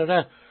 da da da da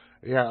da."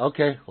 Yeah,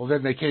 okay. Well,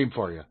 then they came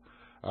for you.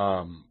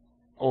 Or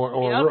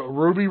Yep.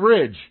 Ruby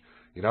Ridge,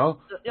 you know.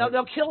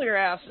 They'll kill your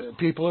ass.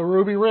 People at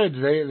Ruby Ridge,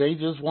 they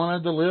just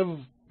wanted to live,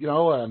 you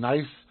know, a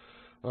nice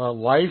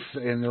life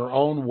in their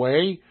own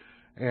way,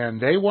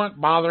 and they weren't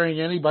bothering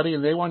anybody,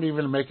 and they weren't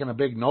even making a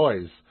big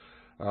noise.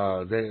 They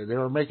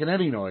were making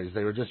any noise.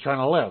 They were just trying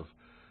to live,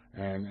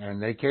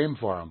 and they came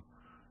for them.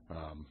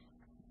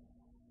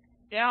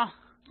 Yeah.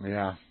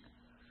 Yeah.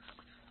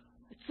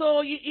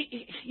 So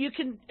you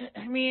can,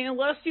 I mean,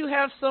 unless you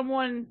have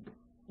someone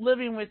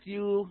living with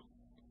you,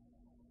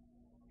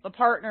 a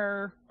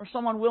partner, or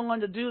someone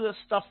willing to do this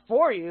stuff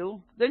for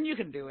you, then you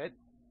can do it.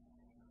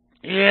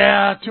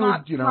 Yeah,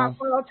 not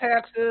file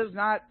taxes,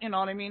 not, you know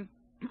what I mean?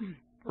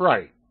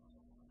 Right.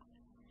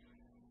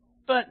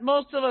 But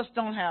most of us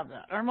don't have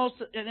that, or most,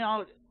 you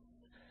know,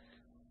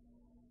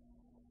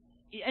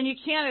 and you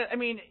can't, I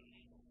mean,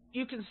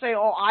 you can say,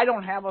 oh, I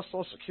don't have a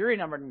Social Security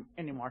number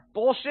anymore.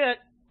 Bullshit.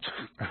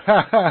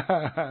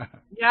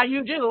 Yeah,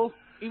 you do.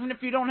 Even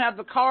if you don't have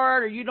the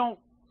card or you don't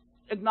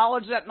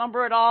acknowledge that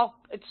number at all,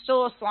 it's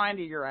still assigned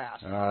to your ass.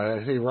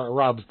 See,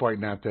 Rob's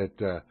pointing out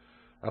that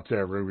up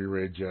there at Ruby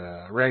Ridge,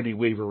 Randy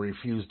Weaver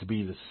refused to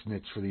be the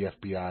snitch for the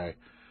FBI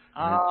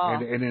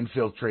and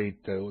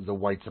infiltrate the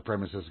white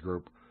supremacist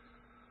group.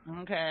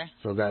 Okay.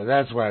 So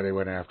that's why they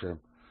went after him.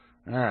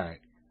 All right.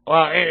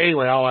 Well,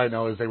 anyway, all I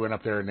know is they went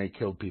up there and they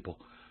killed people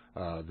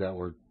that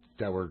were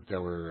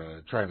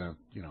trying to,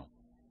 you know,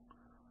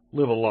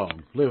 live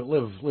alone,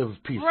 live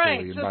peacefully, right?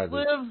 And just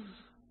live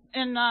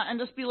and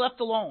just be left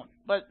alone.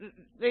 But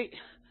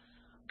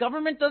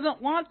government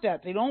doesn't want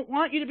that. They don't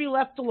want you to be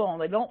left alone.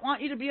 They don't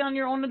want you to be on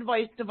your own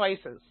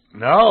devices.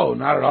 No,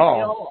 not at all.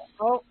 You know,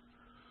 so,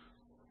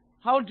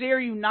 how dare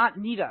you not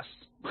need us?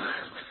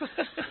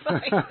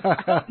 I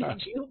don't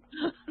need you.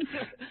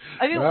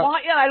 I didn't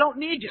want you. I don't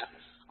need you.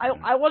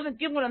 I wasn't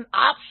given an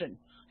option,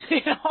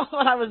 you know,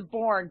 when I was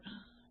born.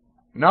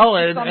 No,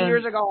 some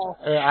years ago.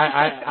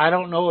 I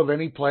don't know of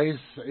any place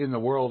in the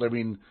world. I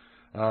mean,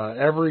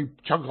 every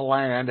chunk of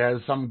land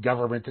has some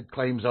government that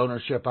claims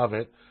ownership of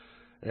it,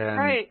 and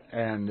right.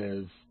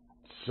 And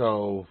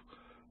so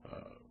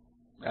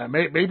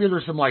maybe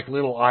there's some like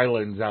little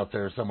islands out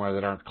there somewhere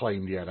that aren't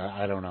claimed yet.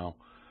 I don't know.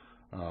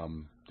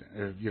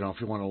 You know,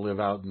 if you want to live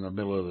out in the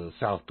middle of the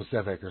South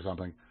Pacific or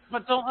something.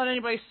 But don't let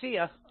anybody see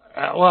you.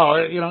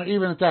 Well, you know,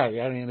 even at that,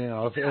 I mean, you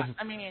know,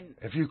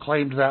 if you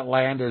claimed that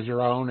land as your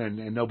own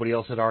and nobody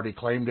else had already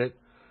claimed it,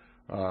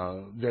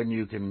 then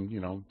you can, you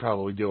know,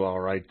 probably do all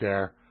right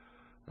there.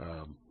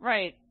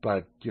 Right.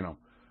 But, you know,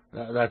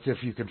 that's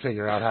if you can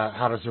figure out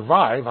how to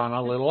survive on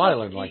a little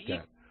island like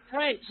that.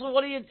 Right. So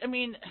what do you, I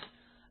mean,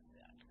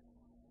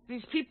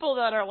 these people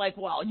that are like,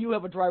 well, you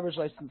have a driver's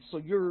license, so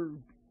you're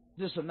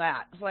this and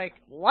that. It's like,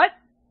 what?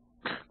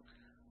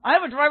 I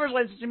have a driver's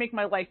license to make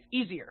my life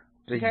easier.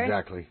 Okay?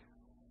 Exactly.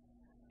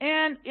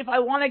 And if I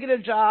want to get a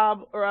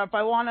job or if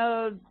I want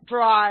to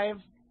drive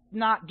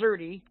not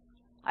dirty,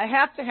 I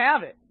have to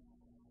have it.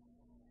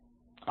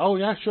 Oh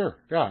yeah, sure.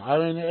 Yeah, I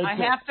mean, I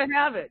have to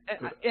have it,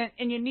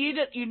 and you need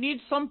it. You need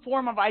some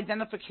form of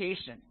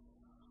identification.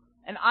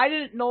 And I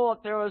didn't know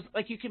if there was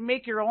like you can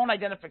make your own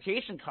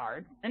identification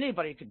card.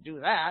 Anybody could do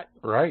that.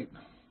 Right.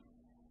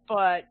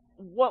 But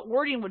what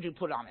wording would you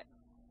put on it?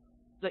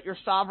 That you're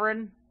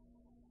sovereign.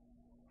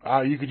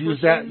 You could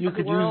use that. You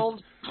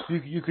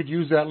could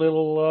use that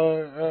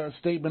little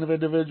statement of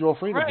individual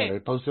freedom that I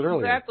posted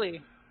earlier.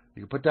 Exactly.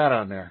 You could put that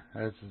on there.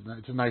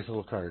 It's a nice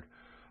little card.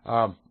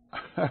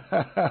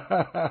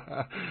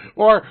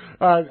 Or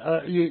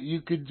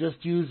you could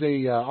just use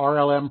a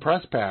RLM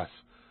press pass,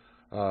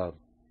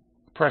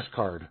 press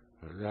card.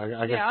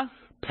 I guess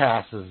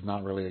pass is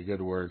not really a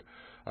good word,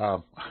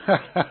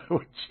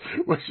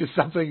 which is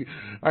something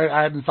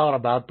I hadn't thought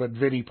about, but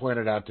Vinny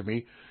pointed out to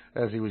me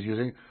as he was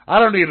using. I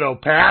don't need no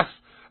pass.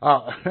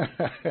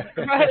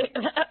 Right.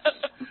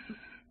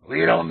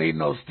 We don't need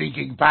no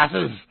stinking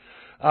passes.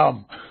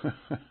 But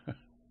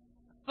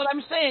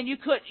I'm saying you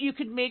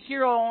could make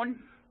your own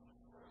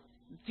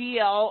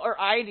DL or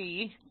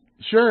ID.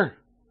 Sure.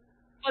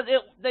 But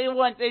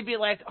they'd be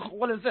like, oh,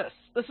 what is this?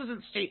 This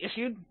isn't state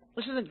issued.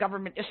 This isn't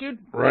government issued.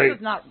 Right.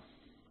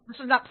 This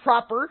is not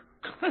proper.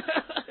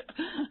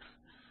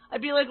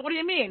 I'd be like, what do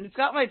you mean? It's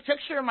got my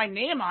picture and my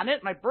name on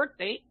it, my birth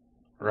date.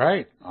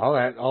 Right.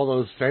 All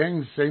those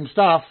things, same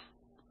stuff.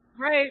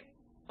 Right.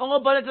 Oh,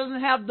 but it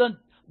doesn't have the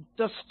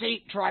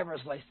state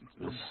driver's license.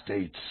 The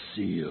state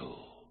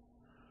seal.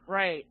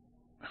 Right.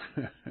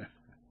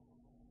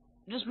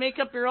 Just make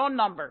up your own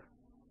number.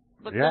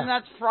 But then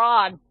that's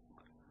fraud.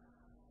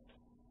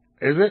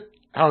 Is it?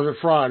 How's it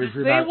fraud? If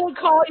they would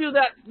call you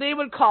that. They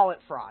would call it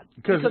fraud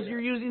because you're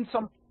using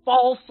some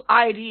false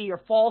ID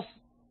or false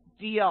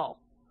DL.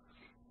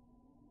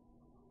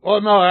 Well,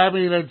 no, I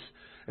mean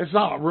it's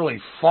not really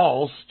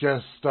false,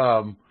 just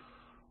unofficial.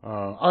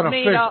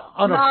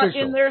 Not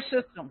in their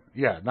system.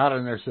 Yeah, not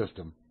in their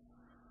system.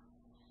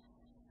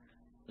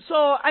 So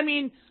I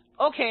mean,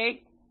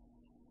 okay,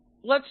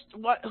 who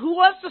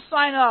wants to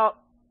sign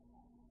up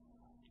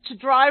to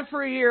drive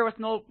for a year with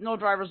no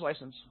driver's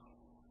license?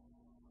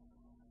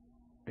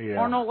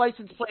 or no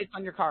license plates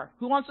on your car.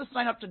 Who wants to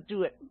sign up to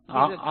do it?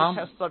 The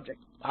test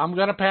subject. I'm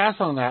gonna pass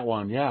on that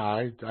one. Yeah,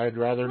 I'd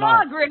rather Come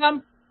not. on,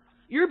 Grim.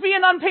 You're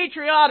being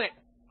unpatriotic.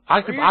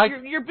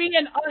 You're being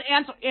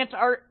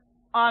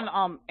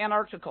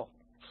anarchical.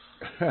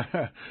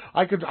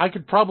 I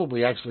could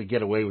probably actually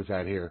get away with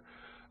that here.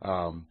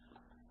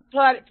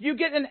 But if you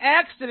get in an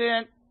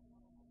accident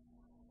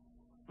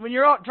when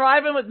you're out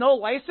driving with no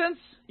license,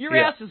 your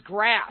ass is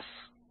grass.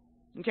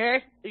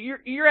 Okay?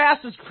 Your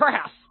ass is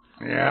grass.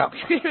 Yeah.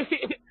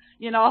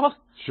 You know?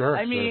 Sure.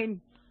 I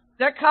mean,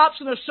 that cop's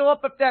going to show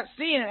up at that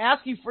scene and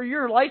ask you for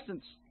your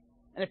license.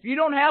 And if you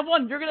don't have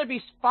one, you're going to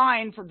be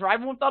fined for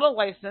driving without a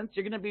license.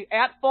 You're going to be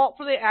at fault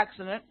for the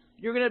accident.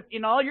 You're going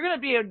to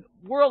be a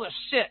world of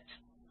shit.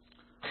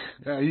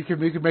 Yeah, you can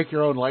make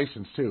your own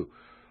license too.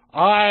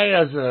 I,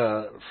 as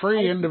a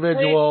free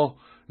individual,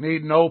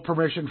 need no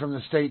permission from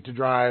the state to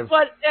drive.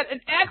 But at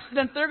an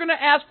accident, they're going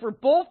to ask for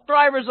both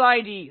drivers'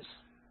 IDs.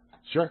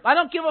 Sure. I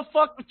don't give a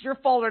fuck if it's your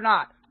fault or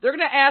not. They're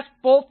going to ask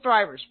both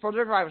drivers for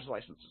their driver's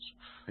licenses.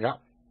 Yeah.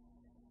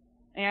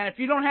 And if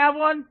you don't have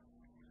one,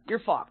 you're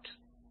fucked.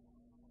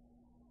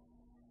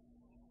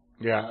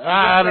 Yeah,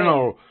 I don't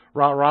know.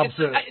 Rob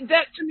said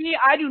that to me.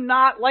 I do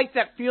not like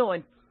that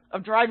feeling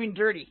of driving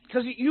dirty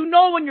because you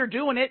know when you're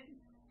doing it.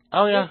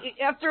 Oh yeah.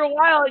 After a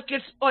while, it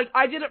gets like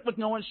I did it with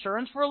no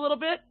insurance for a little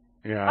bit.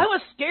 Yeah. I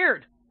was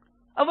scared.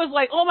 I was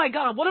like, oh my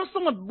god, what if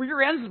someone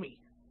rear ends me?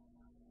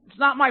 It's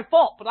not my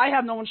fault, but I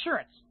have no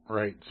insurance.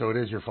 Right. So it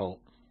is your fault.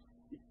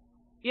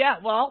 Yeah.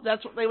 Well,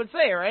 that's what they would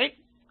say, right?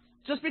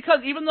 Just because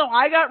even though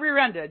I got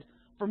rear-ended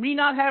for me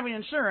not having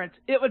insurance,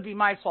 it would be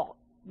my fault.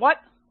 What?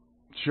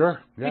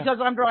 Sure. Yeah. Because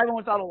I'm driving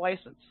without a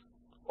license,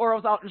 or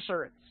without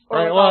insurance,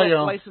 or without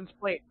a license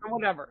plate, or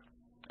whatever.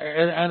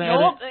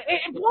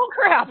 Bull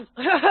crap.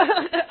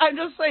 I'm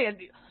just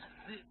saying,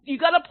 you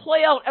got to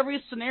play out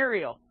every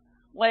scenario.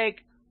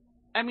 Like,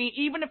 I mean,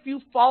 even if you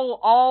follow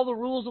all the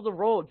rules of the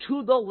road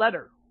to the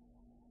letter,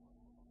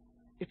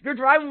 if you're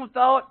driving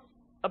without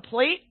a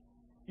plate,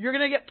 you're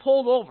gonna get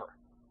pulled over.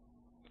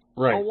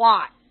 Right. A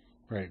lot.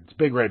 Right. It's a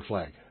big red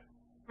flag.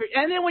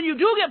 And then when you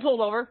do get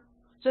pulled over,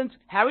 since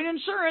having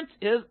insurance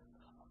is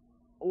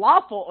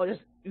lawful,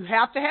 you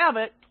have to have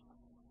it.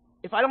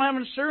 If I don't have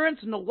insurance,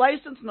 no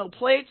license, no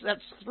plates,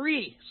 that's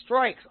 3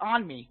 strikes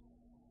on me.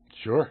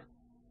 Sure.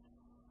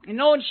 And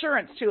no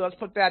insurance, too. Let's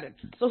put that in.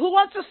 So who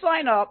wants to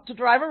sign up to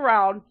drive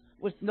around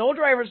with no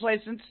driver's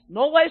license,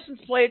 no license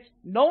plates,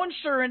 no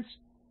insurance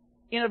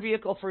in a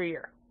vehicle for a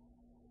year?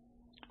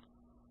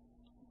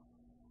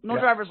 No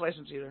driver's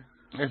license either.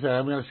 Like I said,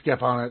 I'm going to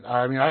skip on it.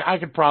 I mean, I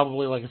could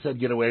probably, like I said,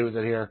 get away with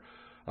it here.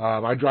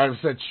 I drive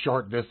such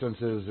short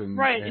distances,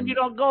 and you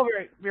don't go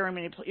very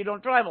many. You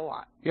don't drive a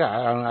lot. Yeah,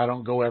 I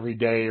don't go every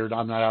day, or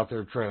I'm not out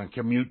there trying to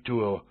commute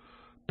to a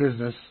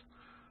business.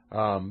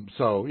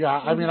 So yeah,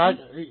 I mean,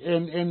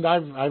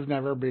 I've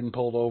never been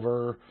pulled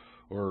over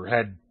or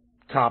had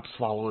cops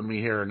following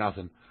me here or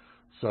nothing.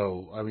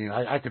 So I mean,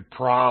 I could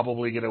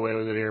probably get away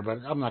with it here, but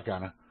I'm not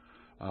gonna.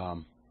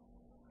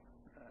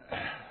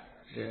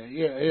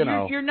 You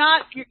know,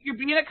 you're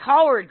being a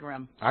coward,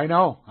 Grim. I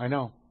know, I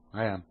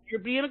am. You're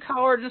being a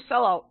coward and a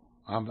sellout.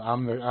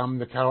 I'm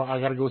the coward.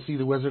 I got to go see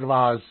the Wizard of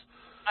Oz.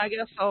 I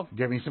guess so.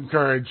 Give me some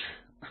courage.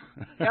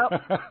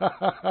 Yep.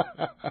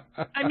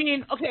 I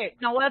mean, okay,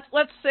 now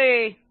let's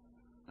say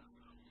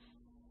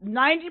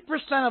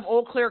 90% of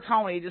Eau Claire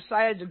County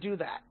decided to do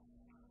that.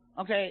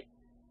 Okay,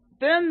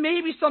 then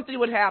maybe something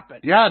would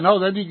happen. Yeah, no,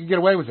 then you can get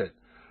away with it.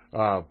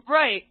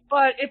 Right,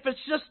 but if it's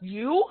just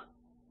you,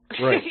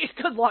 right.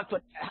 Good luck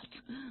with that.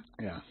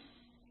 Yeah.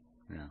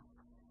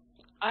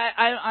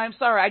 I'm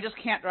sorry, I just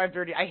can't drive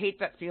dirty. I hate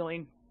that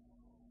feeling.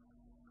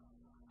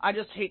 I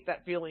just hate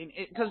that feeling.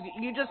 Because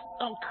you just...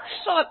 Oh,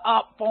 shut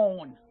up,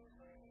 phone.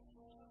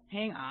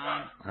 Hang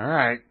on. All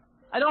right.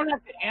 I don't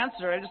have to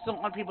answer. I just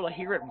don't want people to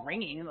hear it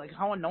ringing. Like,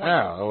 how annoying.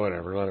 Yeah,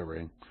 whatever. Let it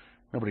ring.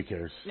 Nobody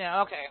cares.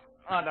 Yeah, okay.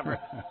 Whatever.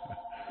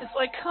 It's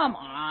like, come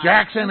on.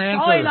 Jackson, it's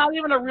answer. Probably not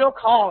even a real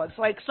call. It's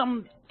like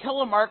some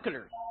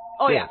telemarketer.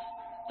 Oh, yeah.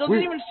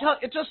 Doesn't even tell,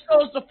 it just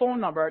shows the phone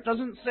number. It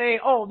doesn't say,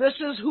 oh, this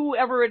is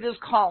whoever it is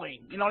calling.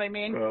 You know what I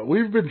mean?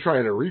 We've been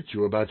trying to reach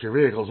you about your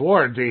vehicle's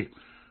warranty.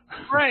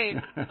 Right.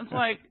 It's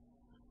like,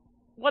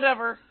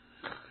 whatever.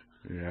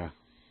 Yeah.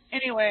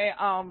 Anyway,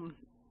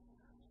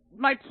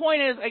 my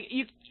point is,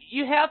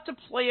 you have to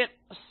play it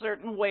a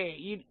certain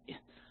way.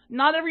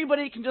 Not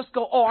everybody can just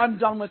go, oh, I'm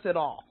done with it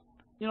all.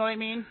 You know what I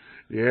mean?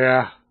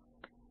 Yeah.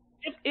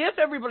 If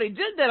everybody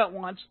did that at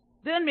once,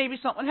 then maybe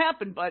something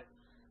happened, but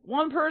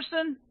one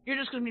person, you're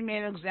just going to be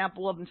made an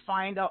example of and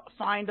find up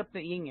the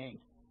yin-yang.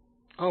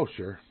 Oh,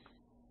 sure.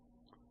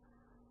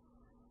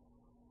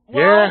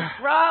 Well, yeah.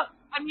 Rob,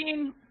 I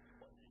mean,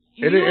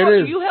 it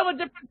is. You have a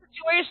different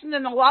situation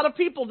than a lot of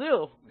people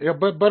do. Yeah,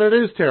 but it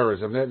is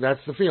terrorism. That's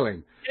the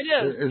feeling. It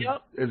is.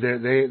 Yep.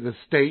 The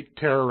state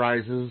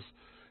terrorizes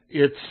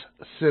its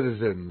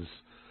citizens.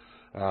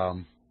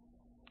 Yep.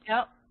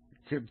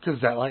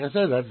 Because like I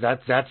said,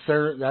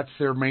 that's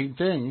their main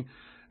thing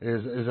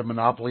is a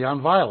monopoly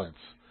on violence.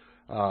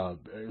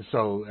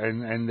 So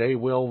and they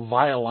will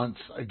violence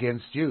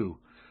against you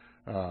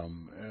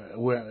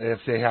if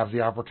they have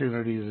the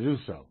opportunity to do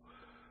so.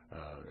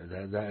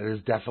 That is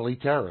definitely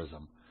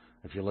terrorism.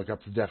 If you look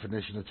up the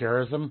definition of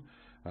terrorism,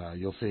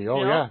 you'll see,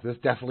 this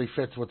definitely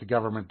fits what the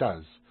government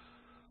does.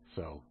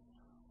 So,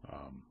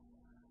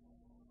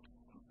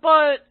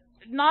 but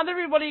not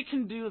everybody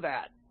can do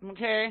that,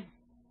 okay?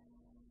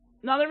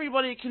 Not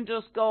everybody can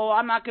just go,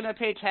 I'm not going to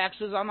pay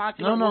taxes, I'm not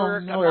going to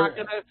work, I'm not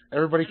going to...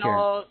 Everybody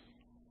can't.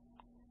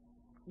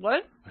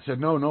 What? I said,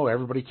 no,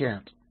 everybody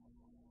can't.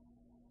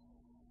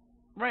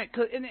 Right,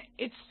 and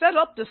it's set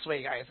up this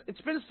way, guys.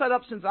 It's been set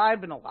up since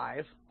I've been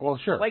alive. Well,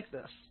 sure. Like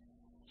this.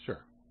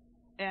 Sure.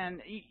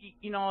 And,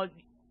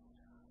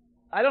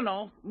 I don't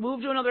know,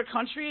 move to another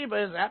country, but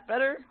is that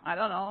better? I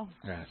don't know.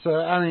 Yeah, so,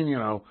 I mean,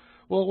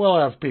 we'll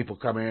have people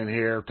come in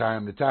here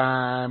time to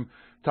time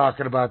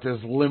talking about this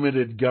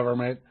limited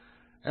government.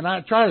 And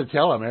I try to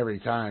tell them every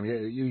time,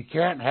 you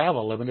can't have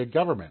a limited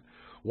government.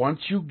 Once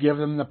you give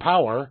them the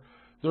power,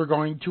 they're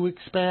going to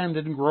expand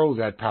and grow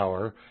that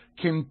power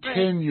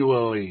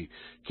continually.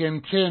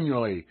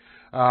 And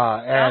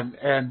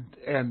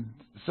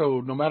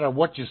so no matter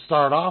what you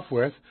start off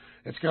with,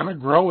 it's going to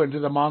grow into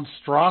the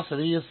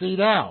monstrosity you see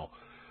now.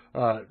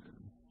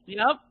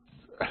 Yep.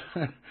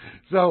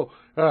 So,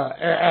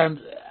 and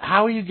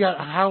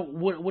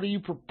what do you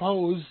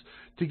propose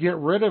to get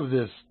rid of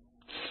this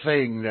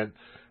thing that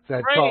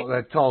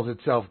calls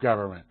itself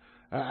government?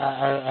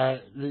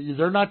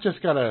 They're not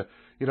just going to,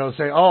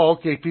 say, oh,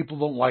 okay, people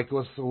don't like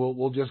us, so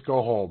we'll just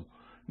go home.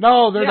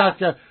 No, they're not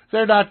going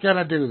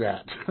to do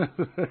that.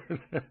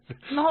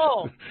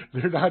 No.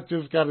 They're not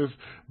just going to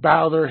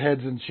bow their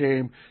heads in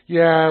shame.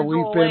 Yeah,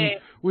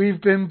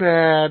 we've been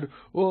bad.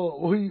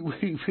 We'll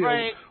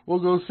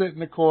go sit in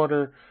the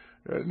corner.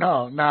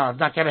 No, it's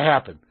not going to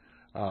happen.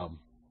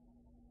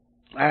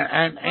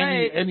 And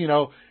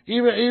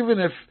even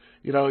if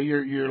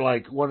you're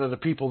like one of the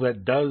people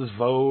that does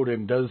vote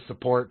and does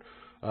support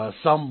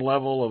some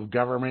level of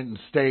government and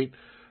state,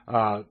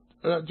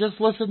 just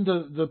listen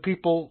to the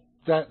people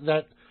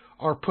that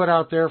are put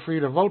out there for you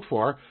to vote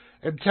for,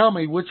 and tell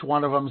me which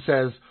one of them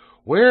says,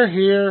 we're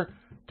here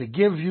to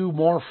give you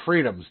more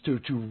freedoms, to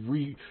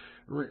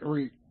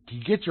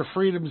get your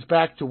freedoms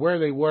back to where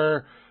they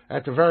were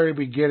at the very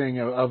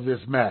beginning of this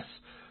mess.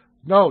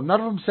 No,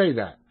 none of them say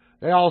that.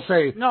 They all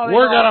say,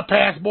 we're going to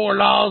pass more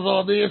laws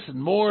on this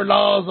and more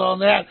laws on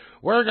that.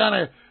 We're going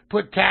to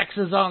put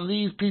taxes on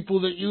these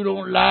people that you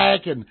don't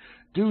like and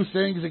do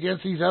things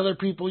against these other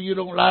people you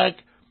don't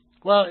like.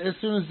 Well, as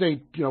soon as they,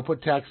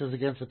 put taxes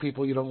against the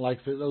people you don't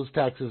like, those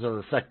taxes are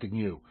affecting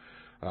you.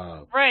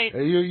 Right.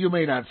 You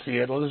may not see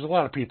it. Well, there's a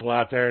lot of people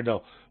out there, and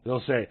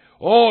they'll say,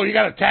 oh, you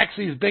got to tax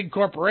these big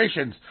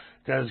corporations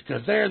because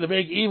they're the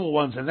big evil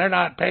ones and they're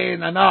not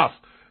paying enough.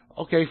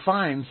 Okay,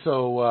 fine.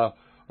 So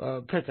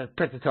pick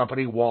a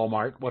company,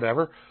 Walmart,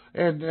 whatever,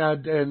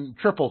 and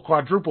triple,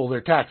 quadruple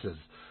their taxes.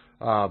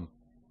 You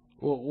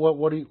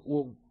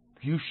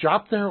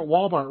shop there at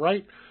Walmart,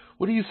 right?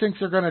 What do you think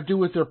they're going to do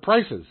with their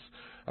prices?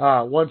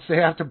 Once they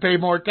have to pay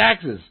more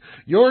taxes,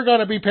 you're going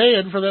to be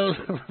paying for those.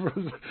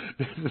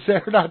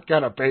 They're not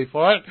going to pay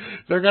for it.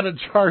 They're going to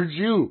charge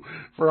you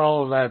for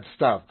all of that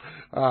stuff.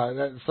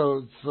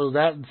 So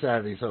that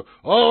insanity. So,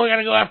 we're going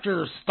to go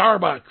after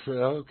Starbucks.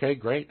 Okay,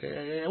 great.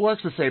 It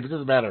works the same. It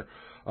doesn't matter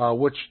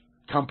which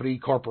company,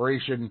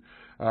 corporation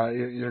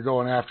you're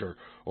going after.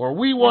 Or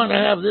we want to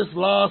have this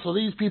law so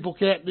these people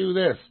can't do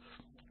this.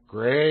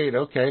 Great.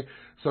 Okay.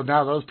 So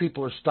now those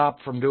people are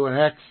stopped from doing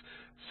X.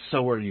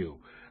 So are you.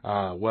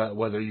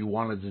 Whether you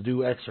wanted to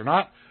do X or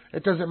not,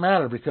 it doesn't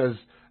matter because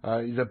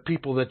the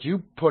people that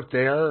you put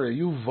there, or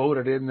you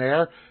voted in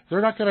there, they're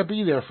not going to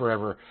be there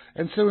forever.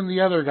 And soon the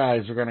other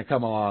guys are going to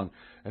come along,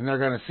 and they're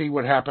going to see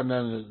what happened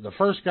to the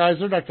first guys.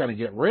 They're not going to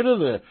get rid of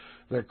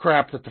the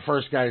crap that the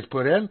first guys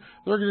put in.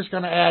 They're just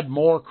going to add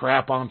more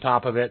crap on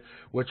top of it,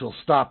 which will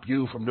stop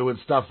you from doing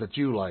stuff that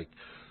you like.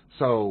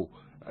 So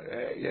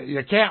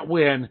you can't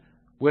win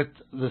with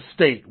the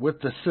state,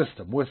 with the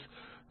system, with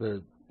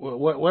the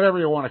whatever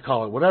you want to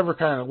call it,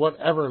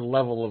 whatever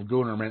level of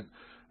goonerment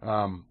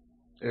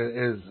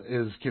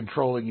is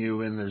controlling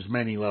you, and there's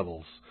many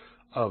levels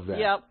of that.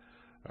 Yep.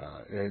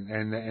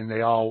 And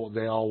they all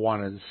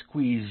want to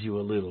squeeze you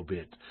a little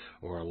bit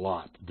or a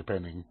lot,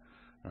 depending.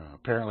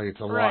 Apparently it's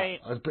a lot.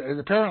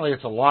 Apparently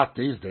it's a lot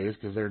these days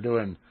because they're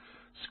doing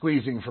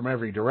squeezing from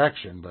every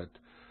direction. But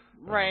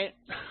right.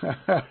 Oh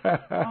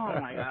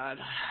my God.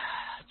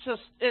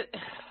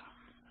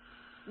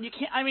 You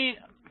can't. I mean.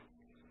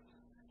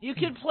 You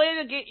can play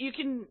the game. You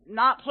can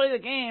not play the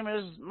game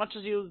as much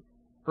as you.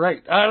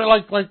 Right.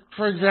 Like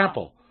for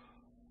example,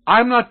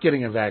 I'm not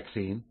getting a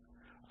vaccine.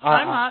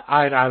 I'm not.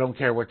 I don't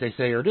care what they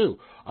say or do.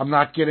 I'm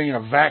not getting a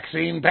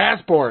vaccine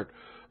passport.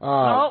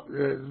 Nope.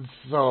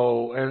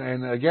 So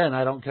and again,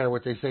 I don't care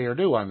what they say or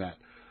do on that.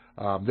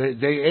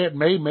 It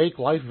may make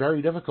life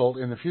very difficult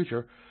in the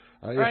future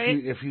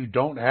if you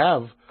don't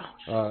have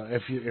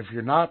if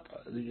you're not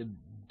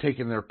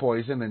taking their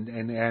poison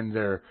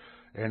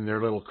and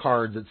their little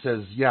card that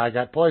says, yeah, I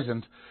got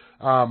poisoned.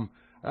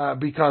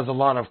 because a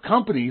lot of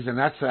companies, and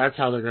that's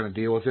how they're going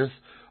to deal with this.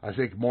 I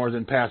think more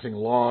than passing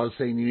laws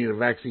saying you need a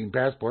vaccine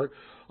passport,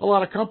 a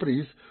lot of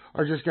companies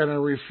are just going to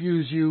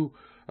refuse you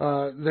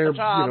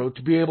to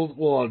be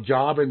able a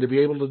job and to be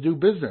able to do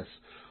business.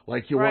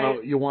 Like you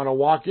want to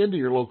walk into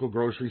your local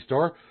grocery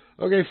store.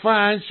 Okay,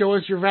 fine. Show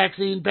us your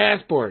vaccine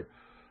passport.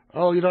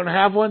 Oh, you don't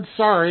have one?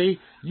 Sorry,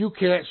 you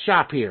can't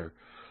shop here.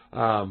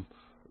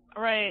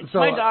 Right. So,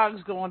 my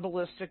dog's going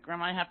ballistic,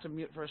 Grim. I have to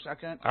mute for a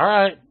second. All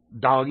right,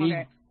 doggy.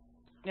 Okay.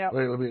 Yep.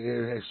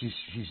 Wait,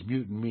 she's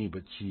muting me,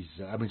 but she's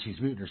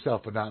muting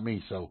herself, but not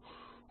me. So,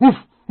 woof,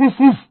 woof,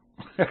 woof.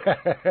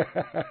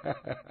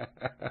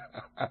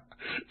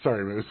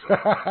 Sorry, Moose.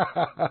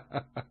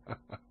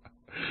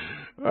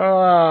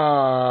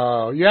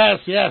 Oh, yes.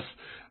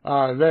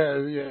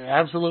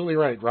 Absolutely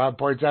right. Rob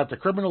points out the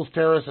criminals,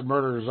 terrorists, and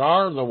murderers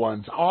are the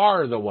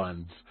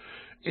ones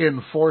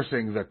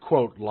enforcing the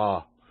quote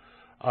law,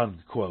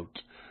 unquote.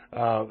 They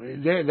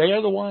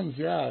are the ones,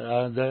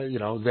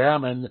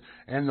 them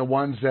and the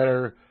ones that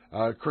are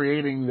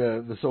creating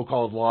the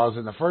so-called laws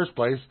in the first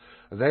place.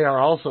 They are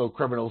also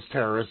criminals,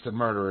 terrorists, and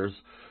murderers,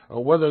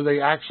 whether they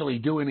actually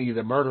do any of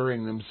the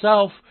murdering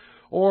themselves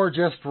or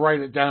just write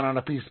it down on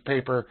a piece of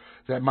paper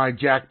that my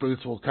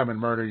jackboots will come and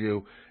murder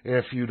you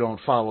if you don't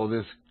follow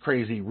this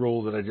crazy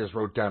rule that I just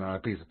wrote down on a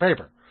piece of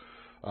paper.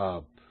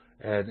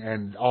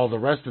 And all the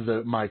rest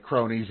of my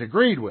cronies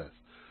agreed with.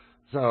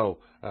 So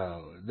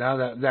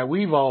now that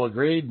we've all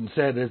agreed and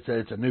said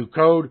it's a new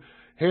code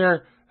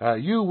here,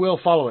 you will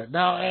follow it.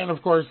 Now, and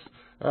of course,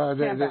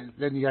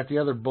 then you got the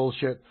other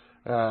bullshit,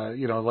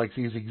 like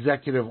these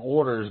executive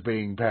orders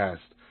being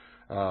passed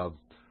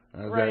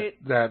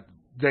that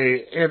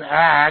they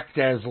enact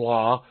as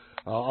law,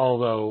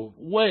 although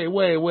way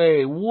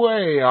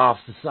off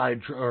the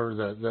side or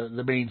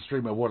the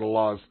mainstream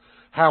of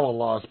how a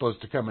law is supposed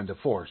to come into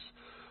force.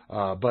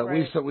 But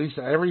we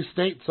every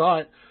state saw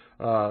it,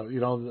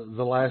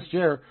 the last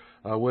year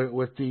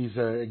with these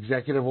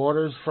executive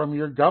orders from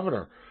your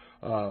governor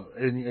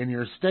in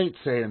your state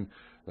saying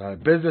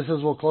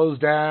businesses will close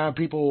down,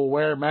 people will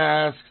wear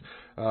masks,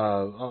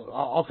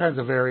 all kinds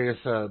of various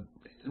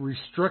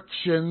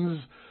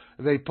restrictions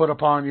they put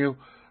upon you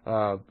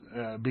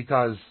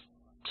because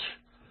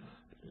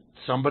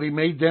somebody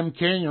made them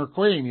king or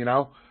queen,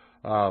 or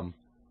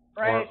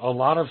a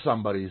lot of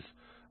somebody's.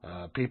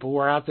 People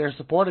were out there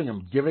supporting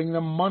them, giving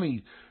them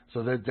money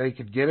so that they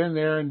could get in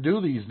there and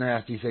do these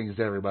nasty things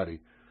to everybody.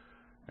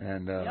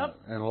 And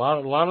and a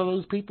lot of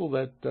those people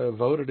that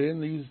voted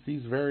in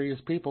these various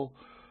people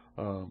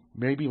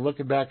may be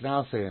looking back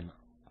now saying,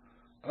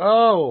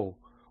 "Oh,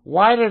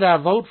 why did I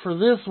vote for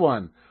this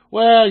one?"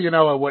 Well,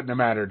 it wouldn't have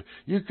mattered.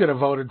 You could have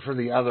voted for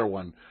the other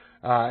one,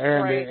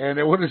 and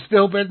it would have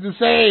still been the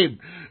same.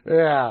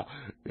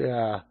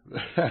 Yeah.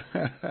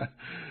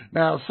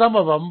 Now, some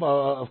of them,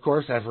 of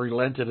course, have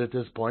relented at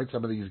this point.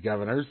 Some of these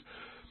governors,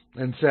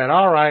 and said,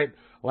 "All right,"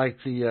 like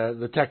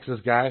the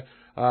Texas guy,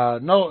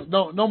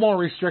 no more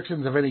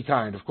restrictions of any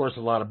kind. Of course, a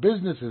lot of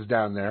businesses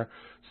down there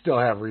still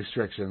have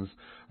restrictions,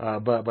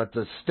 but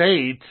the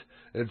state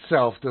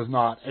itself does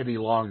not any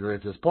longer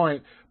at this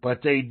point,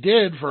 but they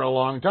did for a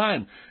long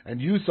time. And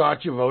you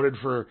thought you voted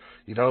for,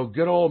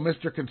 good old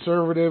Mr.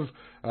 Conservative,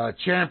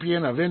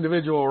 champion of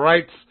individual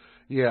rights.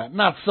 Yeah,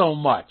 not so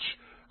much.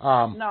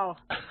 No.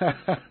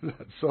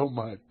 Not so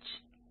much.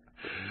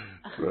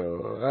 So,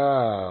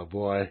 oh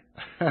boy.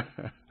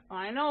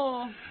 I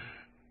know.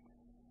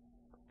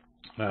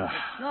 It's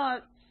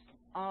not,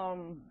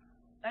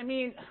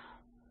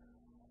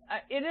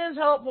 it is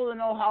helpful to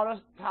know how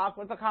to talk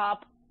with a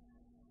cop.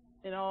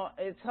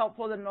 It's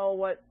helpful to know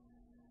what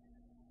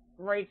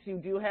rights you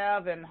do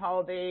have and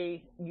how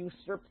they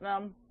usurp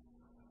them.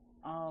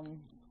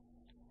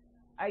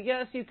 I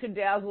guess you could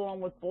dazzle them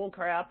with bull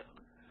crap.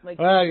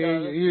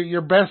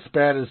 Your best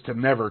bet is to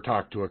never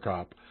talk to a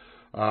cop.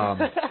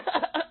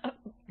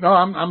 No,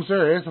 I'm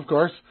serious, of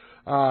course.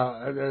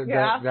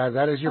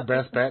 That is your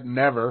best bet.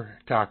 Never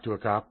talk to a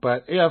cop.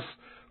 But if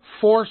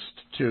forced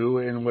to,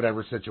 in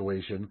whatever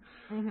situation,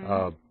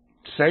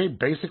 say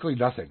basically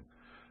nothing.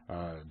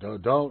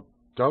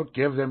 Don't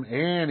give them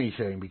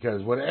anything,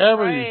 because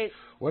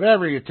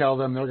whatever you tell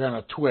them, they're going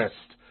to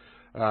twist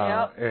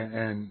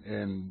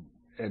and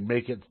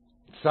make it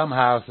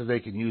somehow so they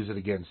can use it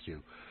against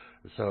you.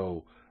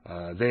 So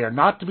they are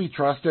not to be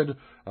trusted.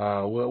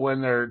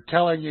 When they're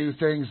telling you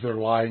things, they're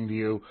lying to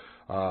you.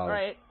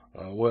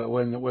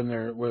 When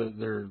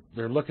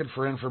they're looking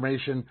for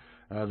information,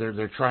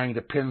 they're trying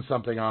to pin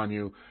something on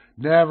you.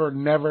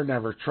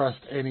 Never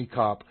trust any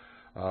cop.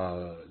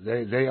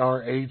 They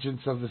are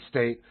agents of the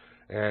state,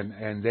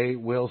 and they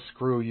will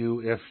screw you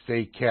if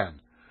they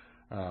can.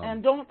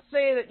 And don't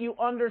say that you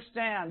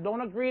understand.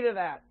 Don't agree to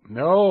that.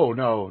 No,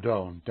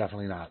 don't.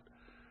 Definitely not.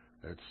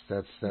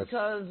 That's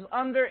because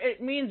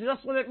it means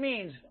just what it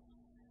means.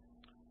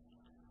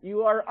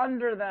 You are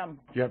under them.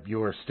 Yep,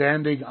 you are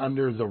standing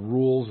under the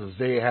rules as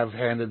they have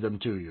handed them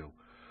to you.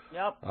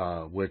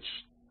 Yep. Which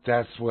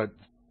that's what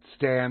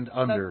stand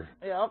under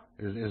Yep.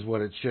 is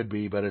what it should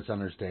be, but it's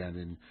understand.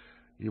 And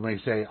you may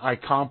say, I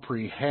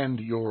comprehend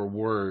your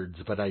words,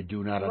 but I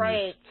do not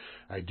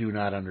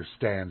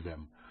understand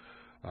them.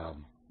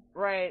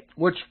 Right.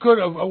 Which could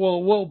have,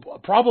 will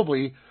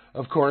probably,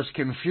 of course,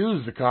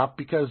 confuse the cop,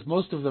 because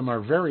most of them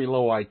are very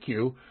low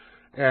IQ,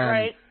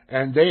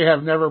 and they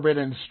have never been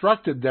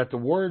instructed that the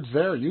words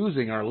they're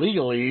using are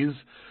legalese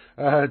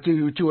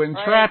to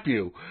entrap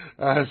you.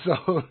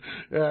 So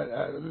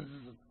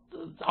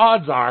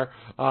odds are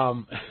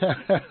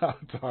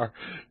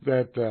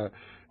that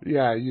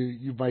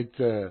you might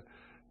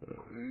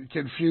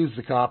confuse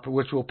the cop,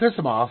 which will piss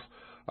him off.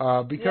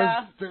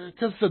 Because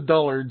the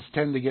dullards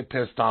tend to get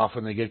pissed off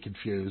when they get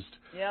confused.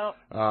 Yep.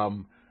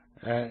 And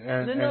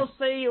then they'll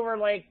say you were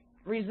like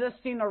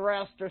resisting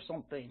arrest or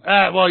something.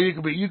 Well,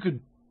 you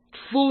could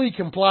fully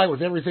comply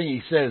with everything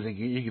he says, and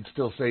you could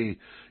still say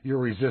you're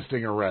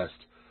resisting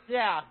arrest.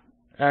 Yeah.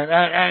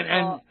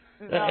 And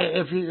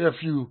if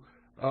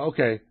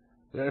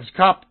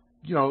cop,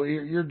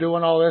 you're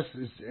doing all this,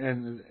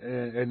 and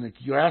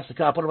you ask the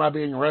cop, what am I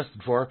being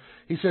arrested for?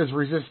 He says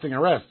resisting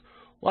arrest.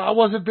 Well, I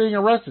wasn't being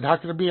arrested. How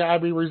could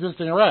I'd be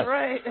resisting arrest?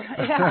 Right.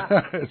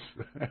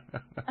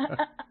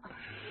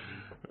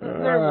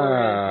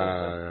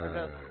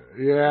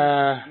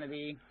 Yeah.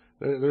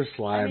 They're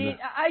slime. I mean,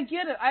 I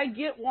get it. I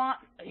get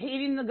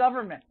hating the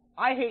government.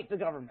 I hate the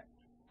government.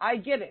 I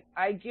get it.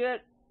 I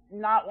get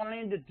not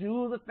wanting to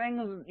do the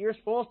things you're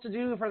supposed to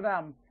do for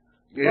them.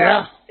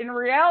 Yeah. But in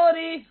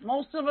reality,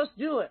 most of us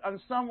do it in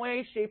some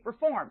way, shape, or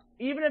form.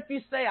 Even if you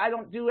say, I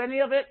don't do any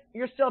of it,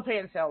 you're still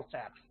paying sales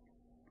tax.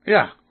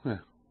 Yeah.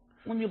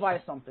 When you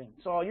buy something.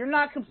 So you're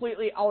not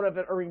completely out of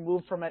it or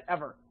removed from it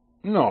ever.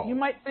 No. You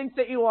might think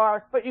that you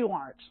are, but you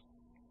aren't.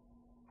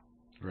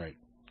 Right.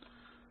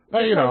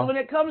 Because when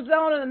it comes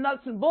down to the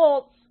nuts and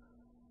bolts,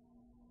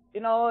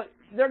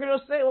 they're going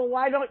to say, well,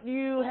 why don't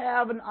you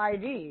have an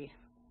ID?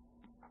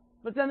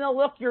 But then they'll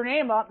look your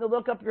name up, they'll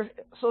look up your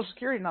social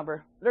security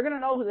number. They're going to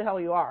know who the hell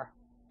you are.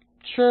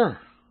 Sure.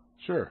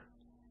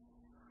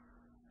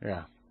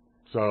 Yeah.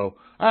 So,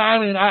 I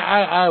mean,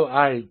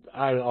 I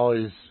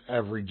always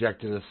have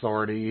rejected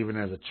authority, even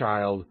as a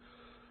child.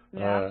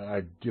 Yeah.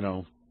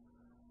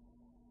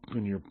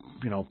 When your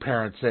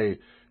parents say,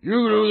 you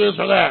do this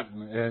or that,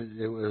 and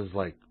it was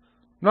like,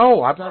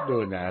 no, I'm not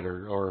doing that,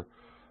 or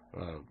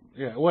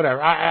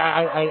whatever.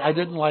 I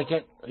didn't like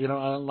it. I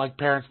didn't like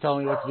parents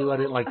telling me what to do. I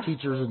didn't like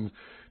teachers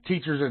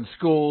in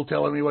school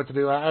telling me what to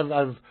do.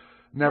 I've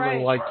never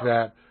liked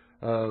that.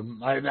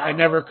 I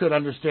never could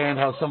understand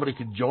how somebody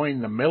could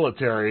join the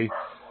military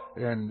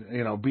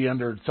and be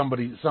under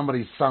somebody's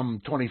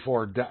thumb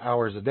 24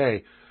 hours a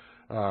day.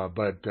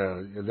 But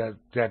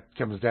that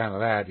comes down to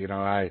that.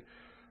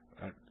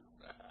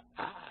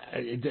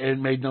 It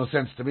made no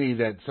sense to me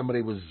that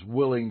somebody was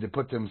willing to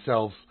put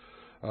themselves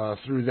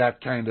through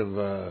that kind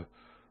of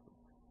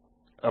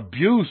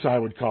abuse, I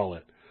would call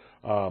it.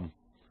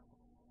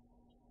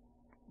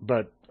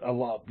 But a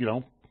lot,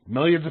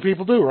 millions of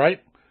people do,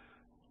 right?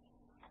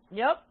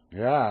 Yep.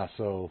 Yeah.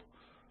 So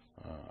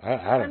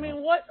I don't know.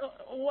 What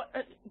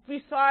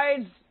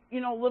besides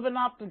living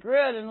off the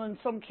grid and in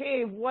some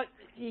cave,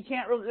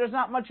 there's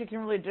not much you can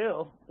really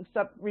do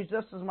except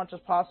resist as much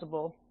as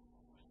possible.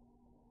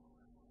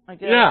 I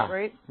guess,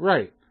 right?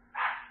 Right.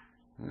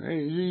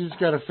 You just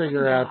got to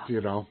figure out,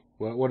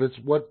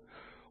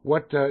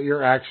 what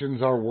your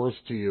actions are worth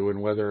to you, and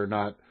whether or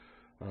not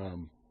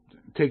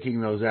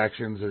taking those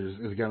actions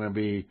is going to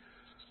be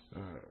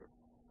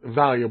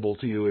valuable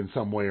to you in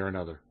some way or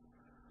another.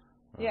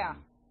 Yeah.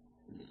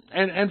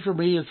 And for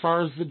me, as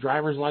far as the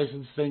driver's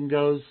license thing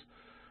goes,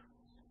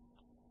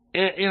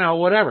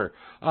 whatever.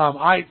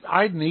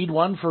 I'd need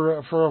one for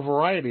a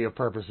variety of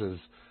purposes,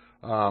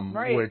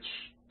 which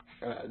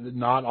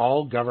not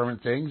all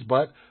government things,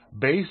 but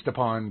based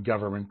upon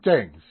government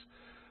things.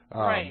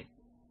 Right.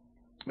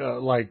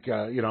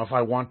 If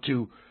I want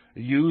to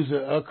use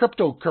a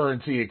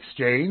cryptocurrency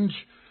exchange,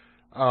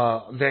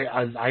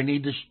 I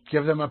need to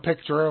give them a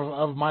picture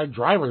of my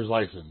driver's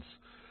license.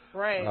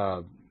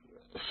 Right.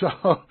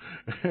 So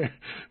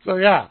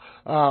yeah.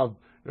 And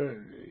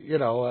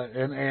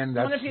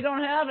that's, what if you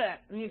don't have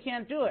it? You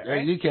can't do it,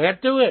 right? You can't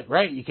do it,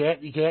 right? You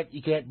can't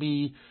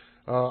be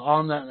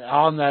on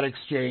that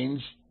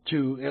exchange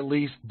to at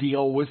least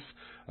deal with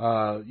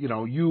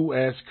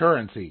U.S.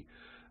 currency.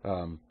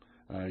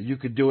 You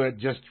could do it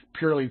just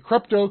purely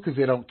crypto because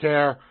they don't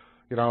care.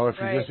 If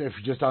you're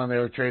just on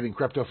there trading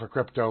crypto for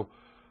crypto.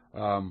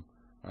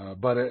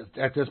 But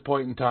at this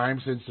point in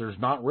time, since there's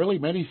not really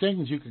many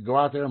things you could go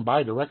out there and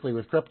buy directly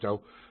with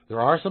crypto,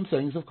 there are some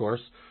things, of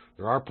course.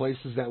 There are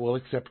places that will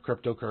accept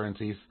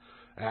cryptocurrencies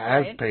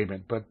as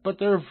payment, but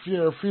they're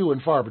few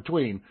and far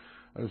between.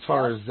 As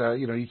far as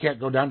you can't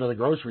go down to the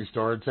grocery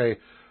store and say,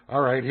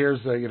 all right, here's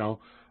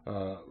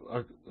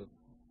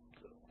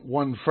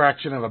one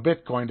fraction of a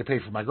Bitcoin to pay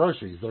for my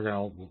groceries. They're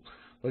going to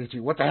look at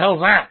you. What the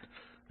hell's that?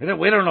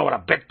 We don't know what a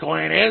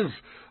Bitcoin is.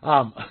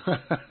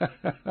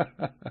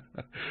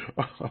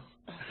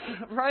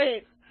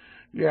 Right.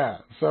 Yeah.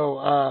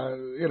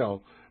 So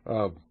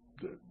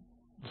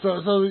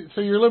So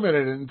you're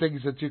limited in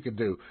things that you can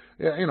do.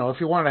 You know, if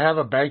you want to have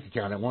a bank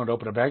account and want to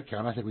open a bank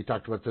account, I think we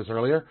talked about this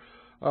earlier.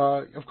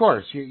 Of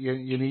course,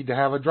 you need to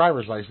have a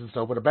driver's license to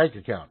open a bank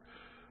account.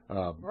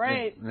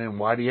 Right. And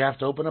why do you have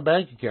to open a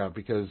bank account?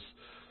 Because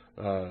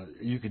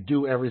you could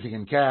do everything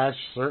in cash,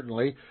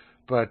 certainly,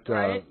 but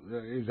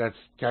that's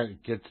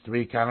gets to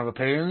be kind of a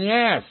pain in the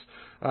ass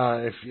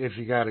if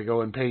you got to go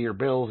and pay your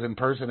bills in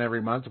person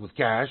every month with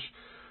cash.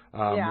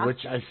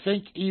 Which I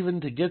think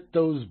even to get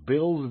those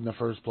bills in the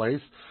first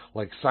place,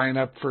 like sign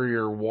up for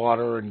your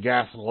water and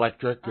gas and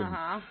electric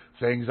and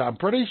things, I'm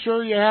pretty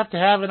sure you have to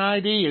have an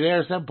ID there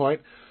at some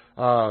point.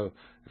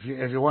 If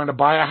you want to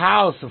buy a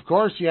house, of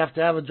course, you have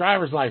to have a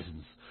driver's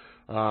license.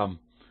 Right.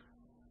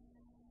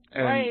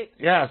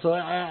 Yeah, so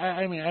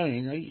I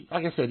mean,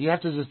 like I said, you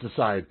have to just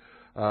decide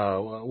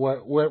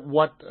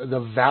what the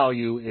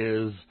value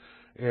is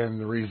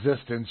and the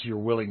resistance you're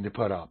willing to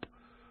put up.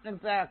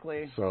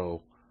 Exactly.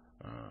 So.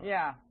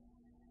 Yeah,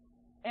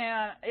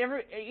 and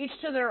each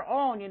to their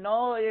own. You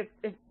know,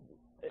 if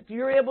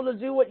you're able to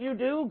do what you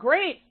do,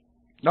 great.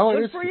 No,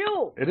 good for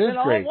you. It is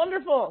great.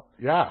 Wonderful.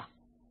 Yeah.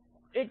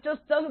 It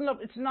just doesn't.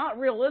 It's not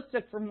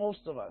realistic for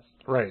most of us.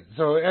 Right.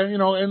 So, and you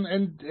know, and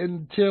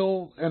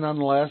until and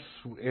unless,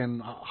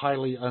 and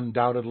highly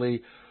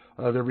undoubtedly,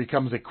 there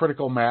becomes a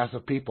critical mass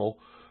of people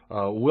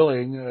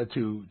willing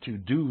to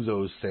do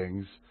those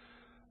things,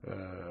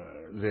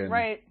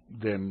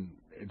 then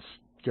it's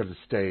going to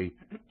stay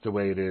the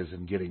way it is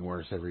and getting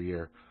worse every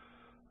year.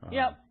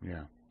 Yep.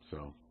 Yeah.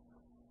 So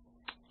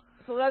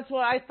that's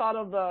what I thought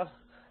of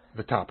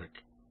the topic.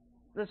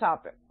 The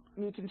topic.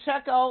 You can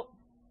check out.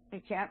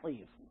 You can't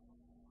leave.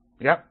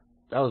 Yep.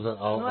 That was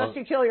unless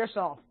you kill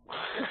yourself.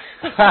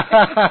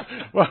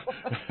 Well,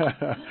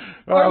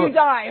 or you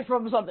die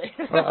from something.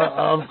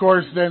 Of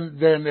course, then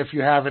if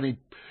you have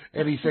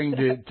anything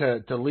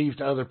to leave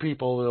to other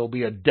people, there'll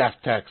be a death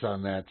tax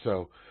on that.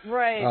 So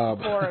right, of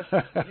course.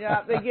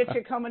 Yeah, they get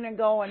you coming and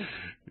going.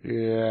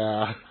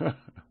 Yeah.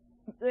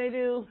 They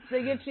do.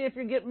 They get you if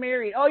you get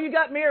married. Oh, you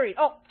got married.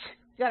 Oh,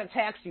 got to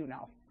tax you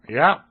now.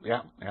 Yeah.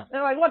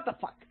 They're like, what the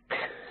fuck?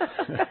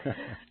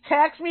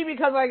 Tax me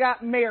because I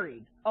got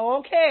married.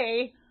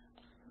 Okay.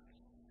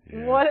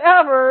 Yeah.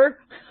 Whatever.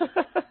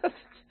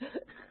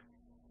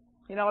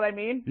 You know what I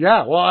mean?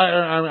 Yeah. Well,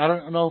 I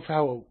don't know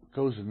how it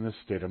goes in this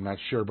state. I'm not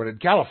sure, but in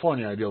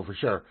California, I do for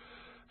sure.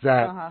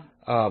 That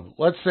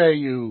let's say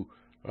you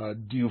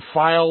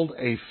filed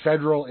a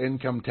federal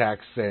income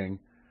tax thing,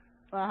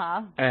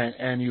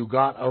 and you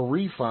got a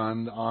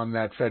refund on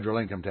that federal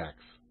income tax.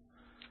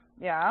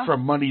 Yeah.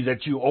 From money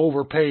that you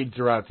overpaid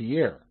throughout the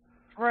year.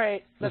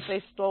 Right, that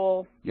they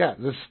stole. Yeah,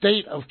 the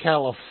state of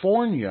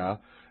California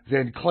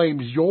then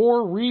claims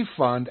your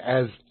refund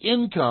as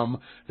income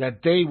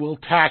that they will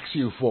tax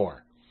you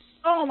for.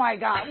 Oh, my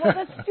God. Well,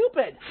 that's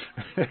stupid.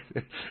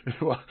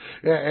 Well,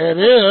 it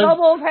is.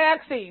 Double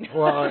taxing.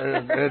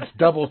 Well, it's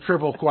double,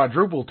 triple,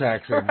 quadruple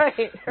taxing.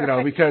 Right. You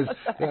know, because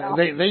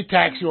they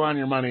tax you on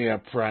your money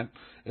up front.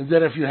 And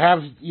then if you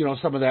have,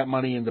 some of that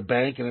money in the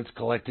bank and it's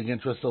collecting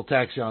interest, they'll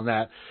tax you on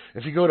that.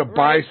 If you go to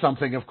buy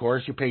something, of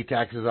course, you pay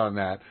taxes on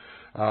that.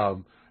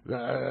 And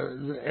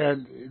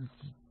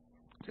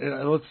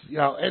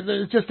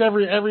it's just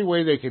every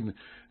way they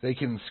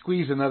can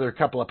squeeze another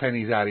couple of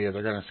pennies out of you,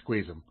 they're going to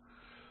squeeze them.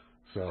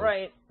 So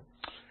right.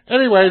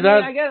 Anyway,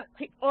 I guess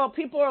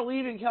people are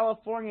leaving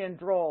California in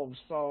droves,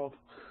 so.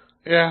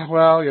 Yeah,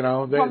 well,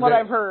 from what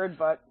I've heard,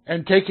 but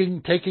and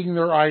taking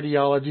their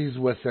ideologies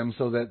with them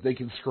so that they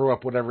can screw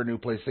up whatever new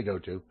place they go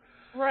to.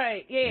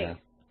 Right. Yeah.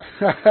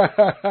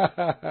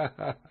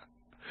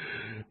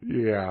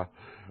 Yeah.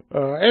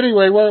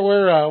 Anyway,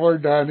 we're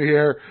done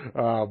here.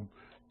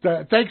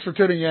 Thanks for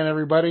tuning in,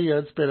 everybody.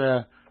 It's been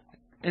a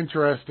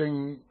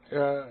interesting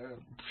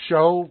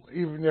show,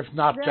 even if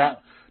not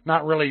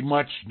really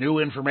much new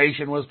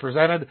information was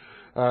presented.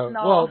 No.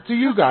 Well, to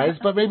you guys,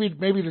 but maybe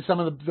to some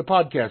of the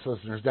podcast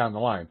listeners down the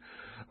line.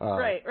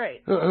 Right.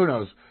 Who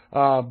knows?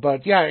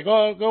 But yeah,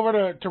 go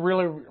over to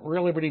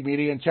Real Liberty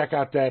Media and check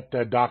out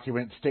that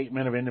document,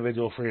 Statement of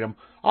Individual Freedom.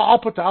 I'll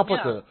put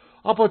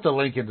the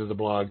link into the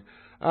blog.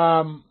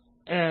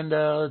 And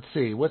let's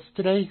see, what's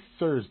today?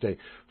 Thursday.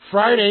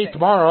 Friday,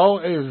 tomorrow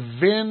is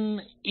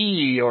Vin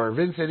E, or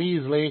Vincent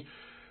Easley,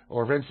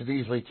 or Vincent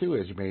Easley too,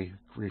 as you may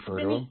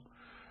refer to him.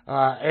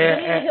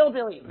 Vinny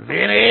Hillbilly.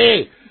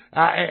 Vinny!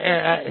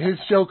 His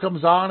show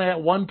comes on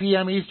at 1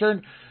 p.m.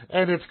 Eastern,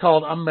 and it's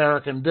called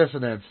American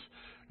Dissonance.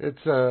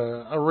 It's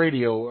a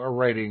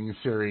writing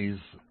series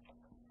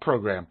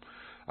program.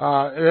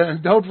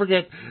 And don't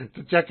forget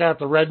to check out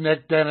the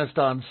Redneck Dentist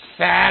on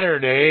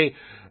Saturday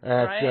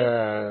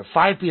at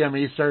 5 p.m.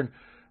 Eastern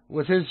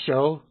with his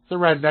show, The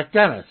Redneck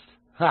Dentist.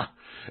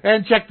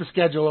 And check the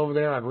schedule over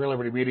there on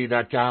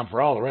RealLibertyMedia.com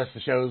for all the rest of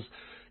the shows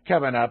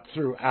coming up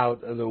throughout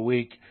the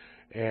week.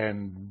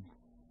 And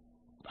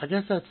I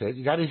guess that's it.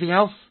 You got anything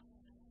else?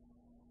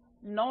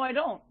 No, I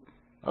don't.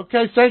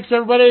 Okay, thanks,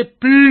 everybody.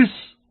 Peace.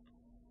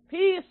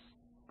 Peace.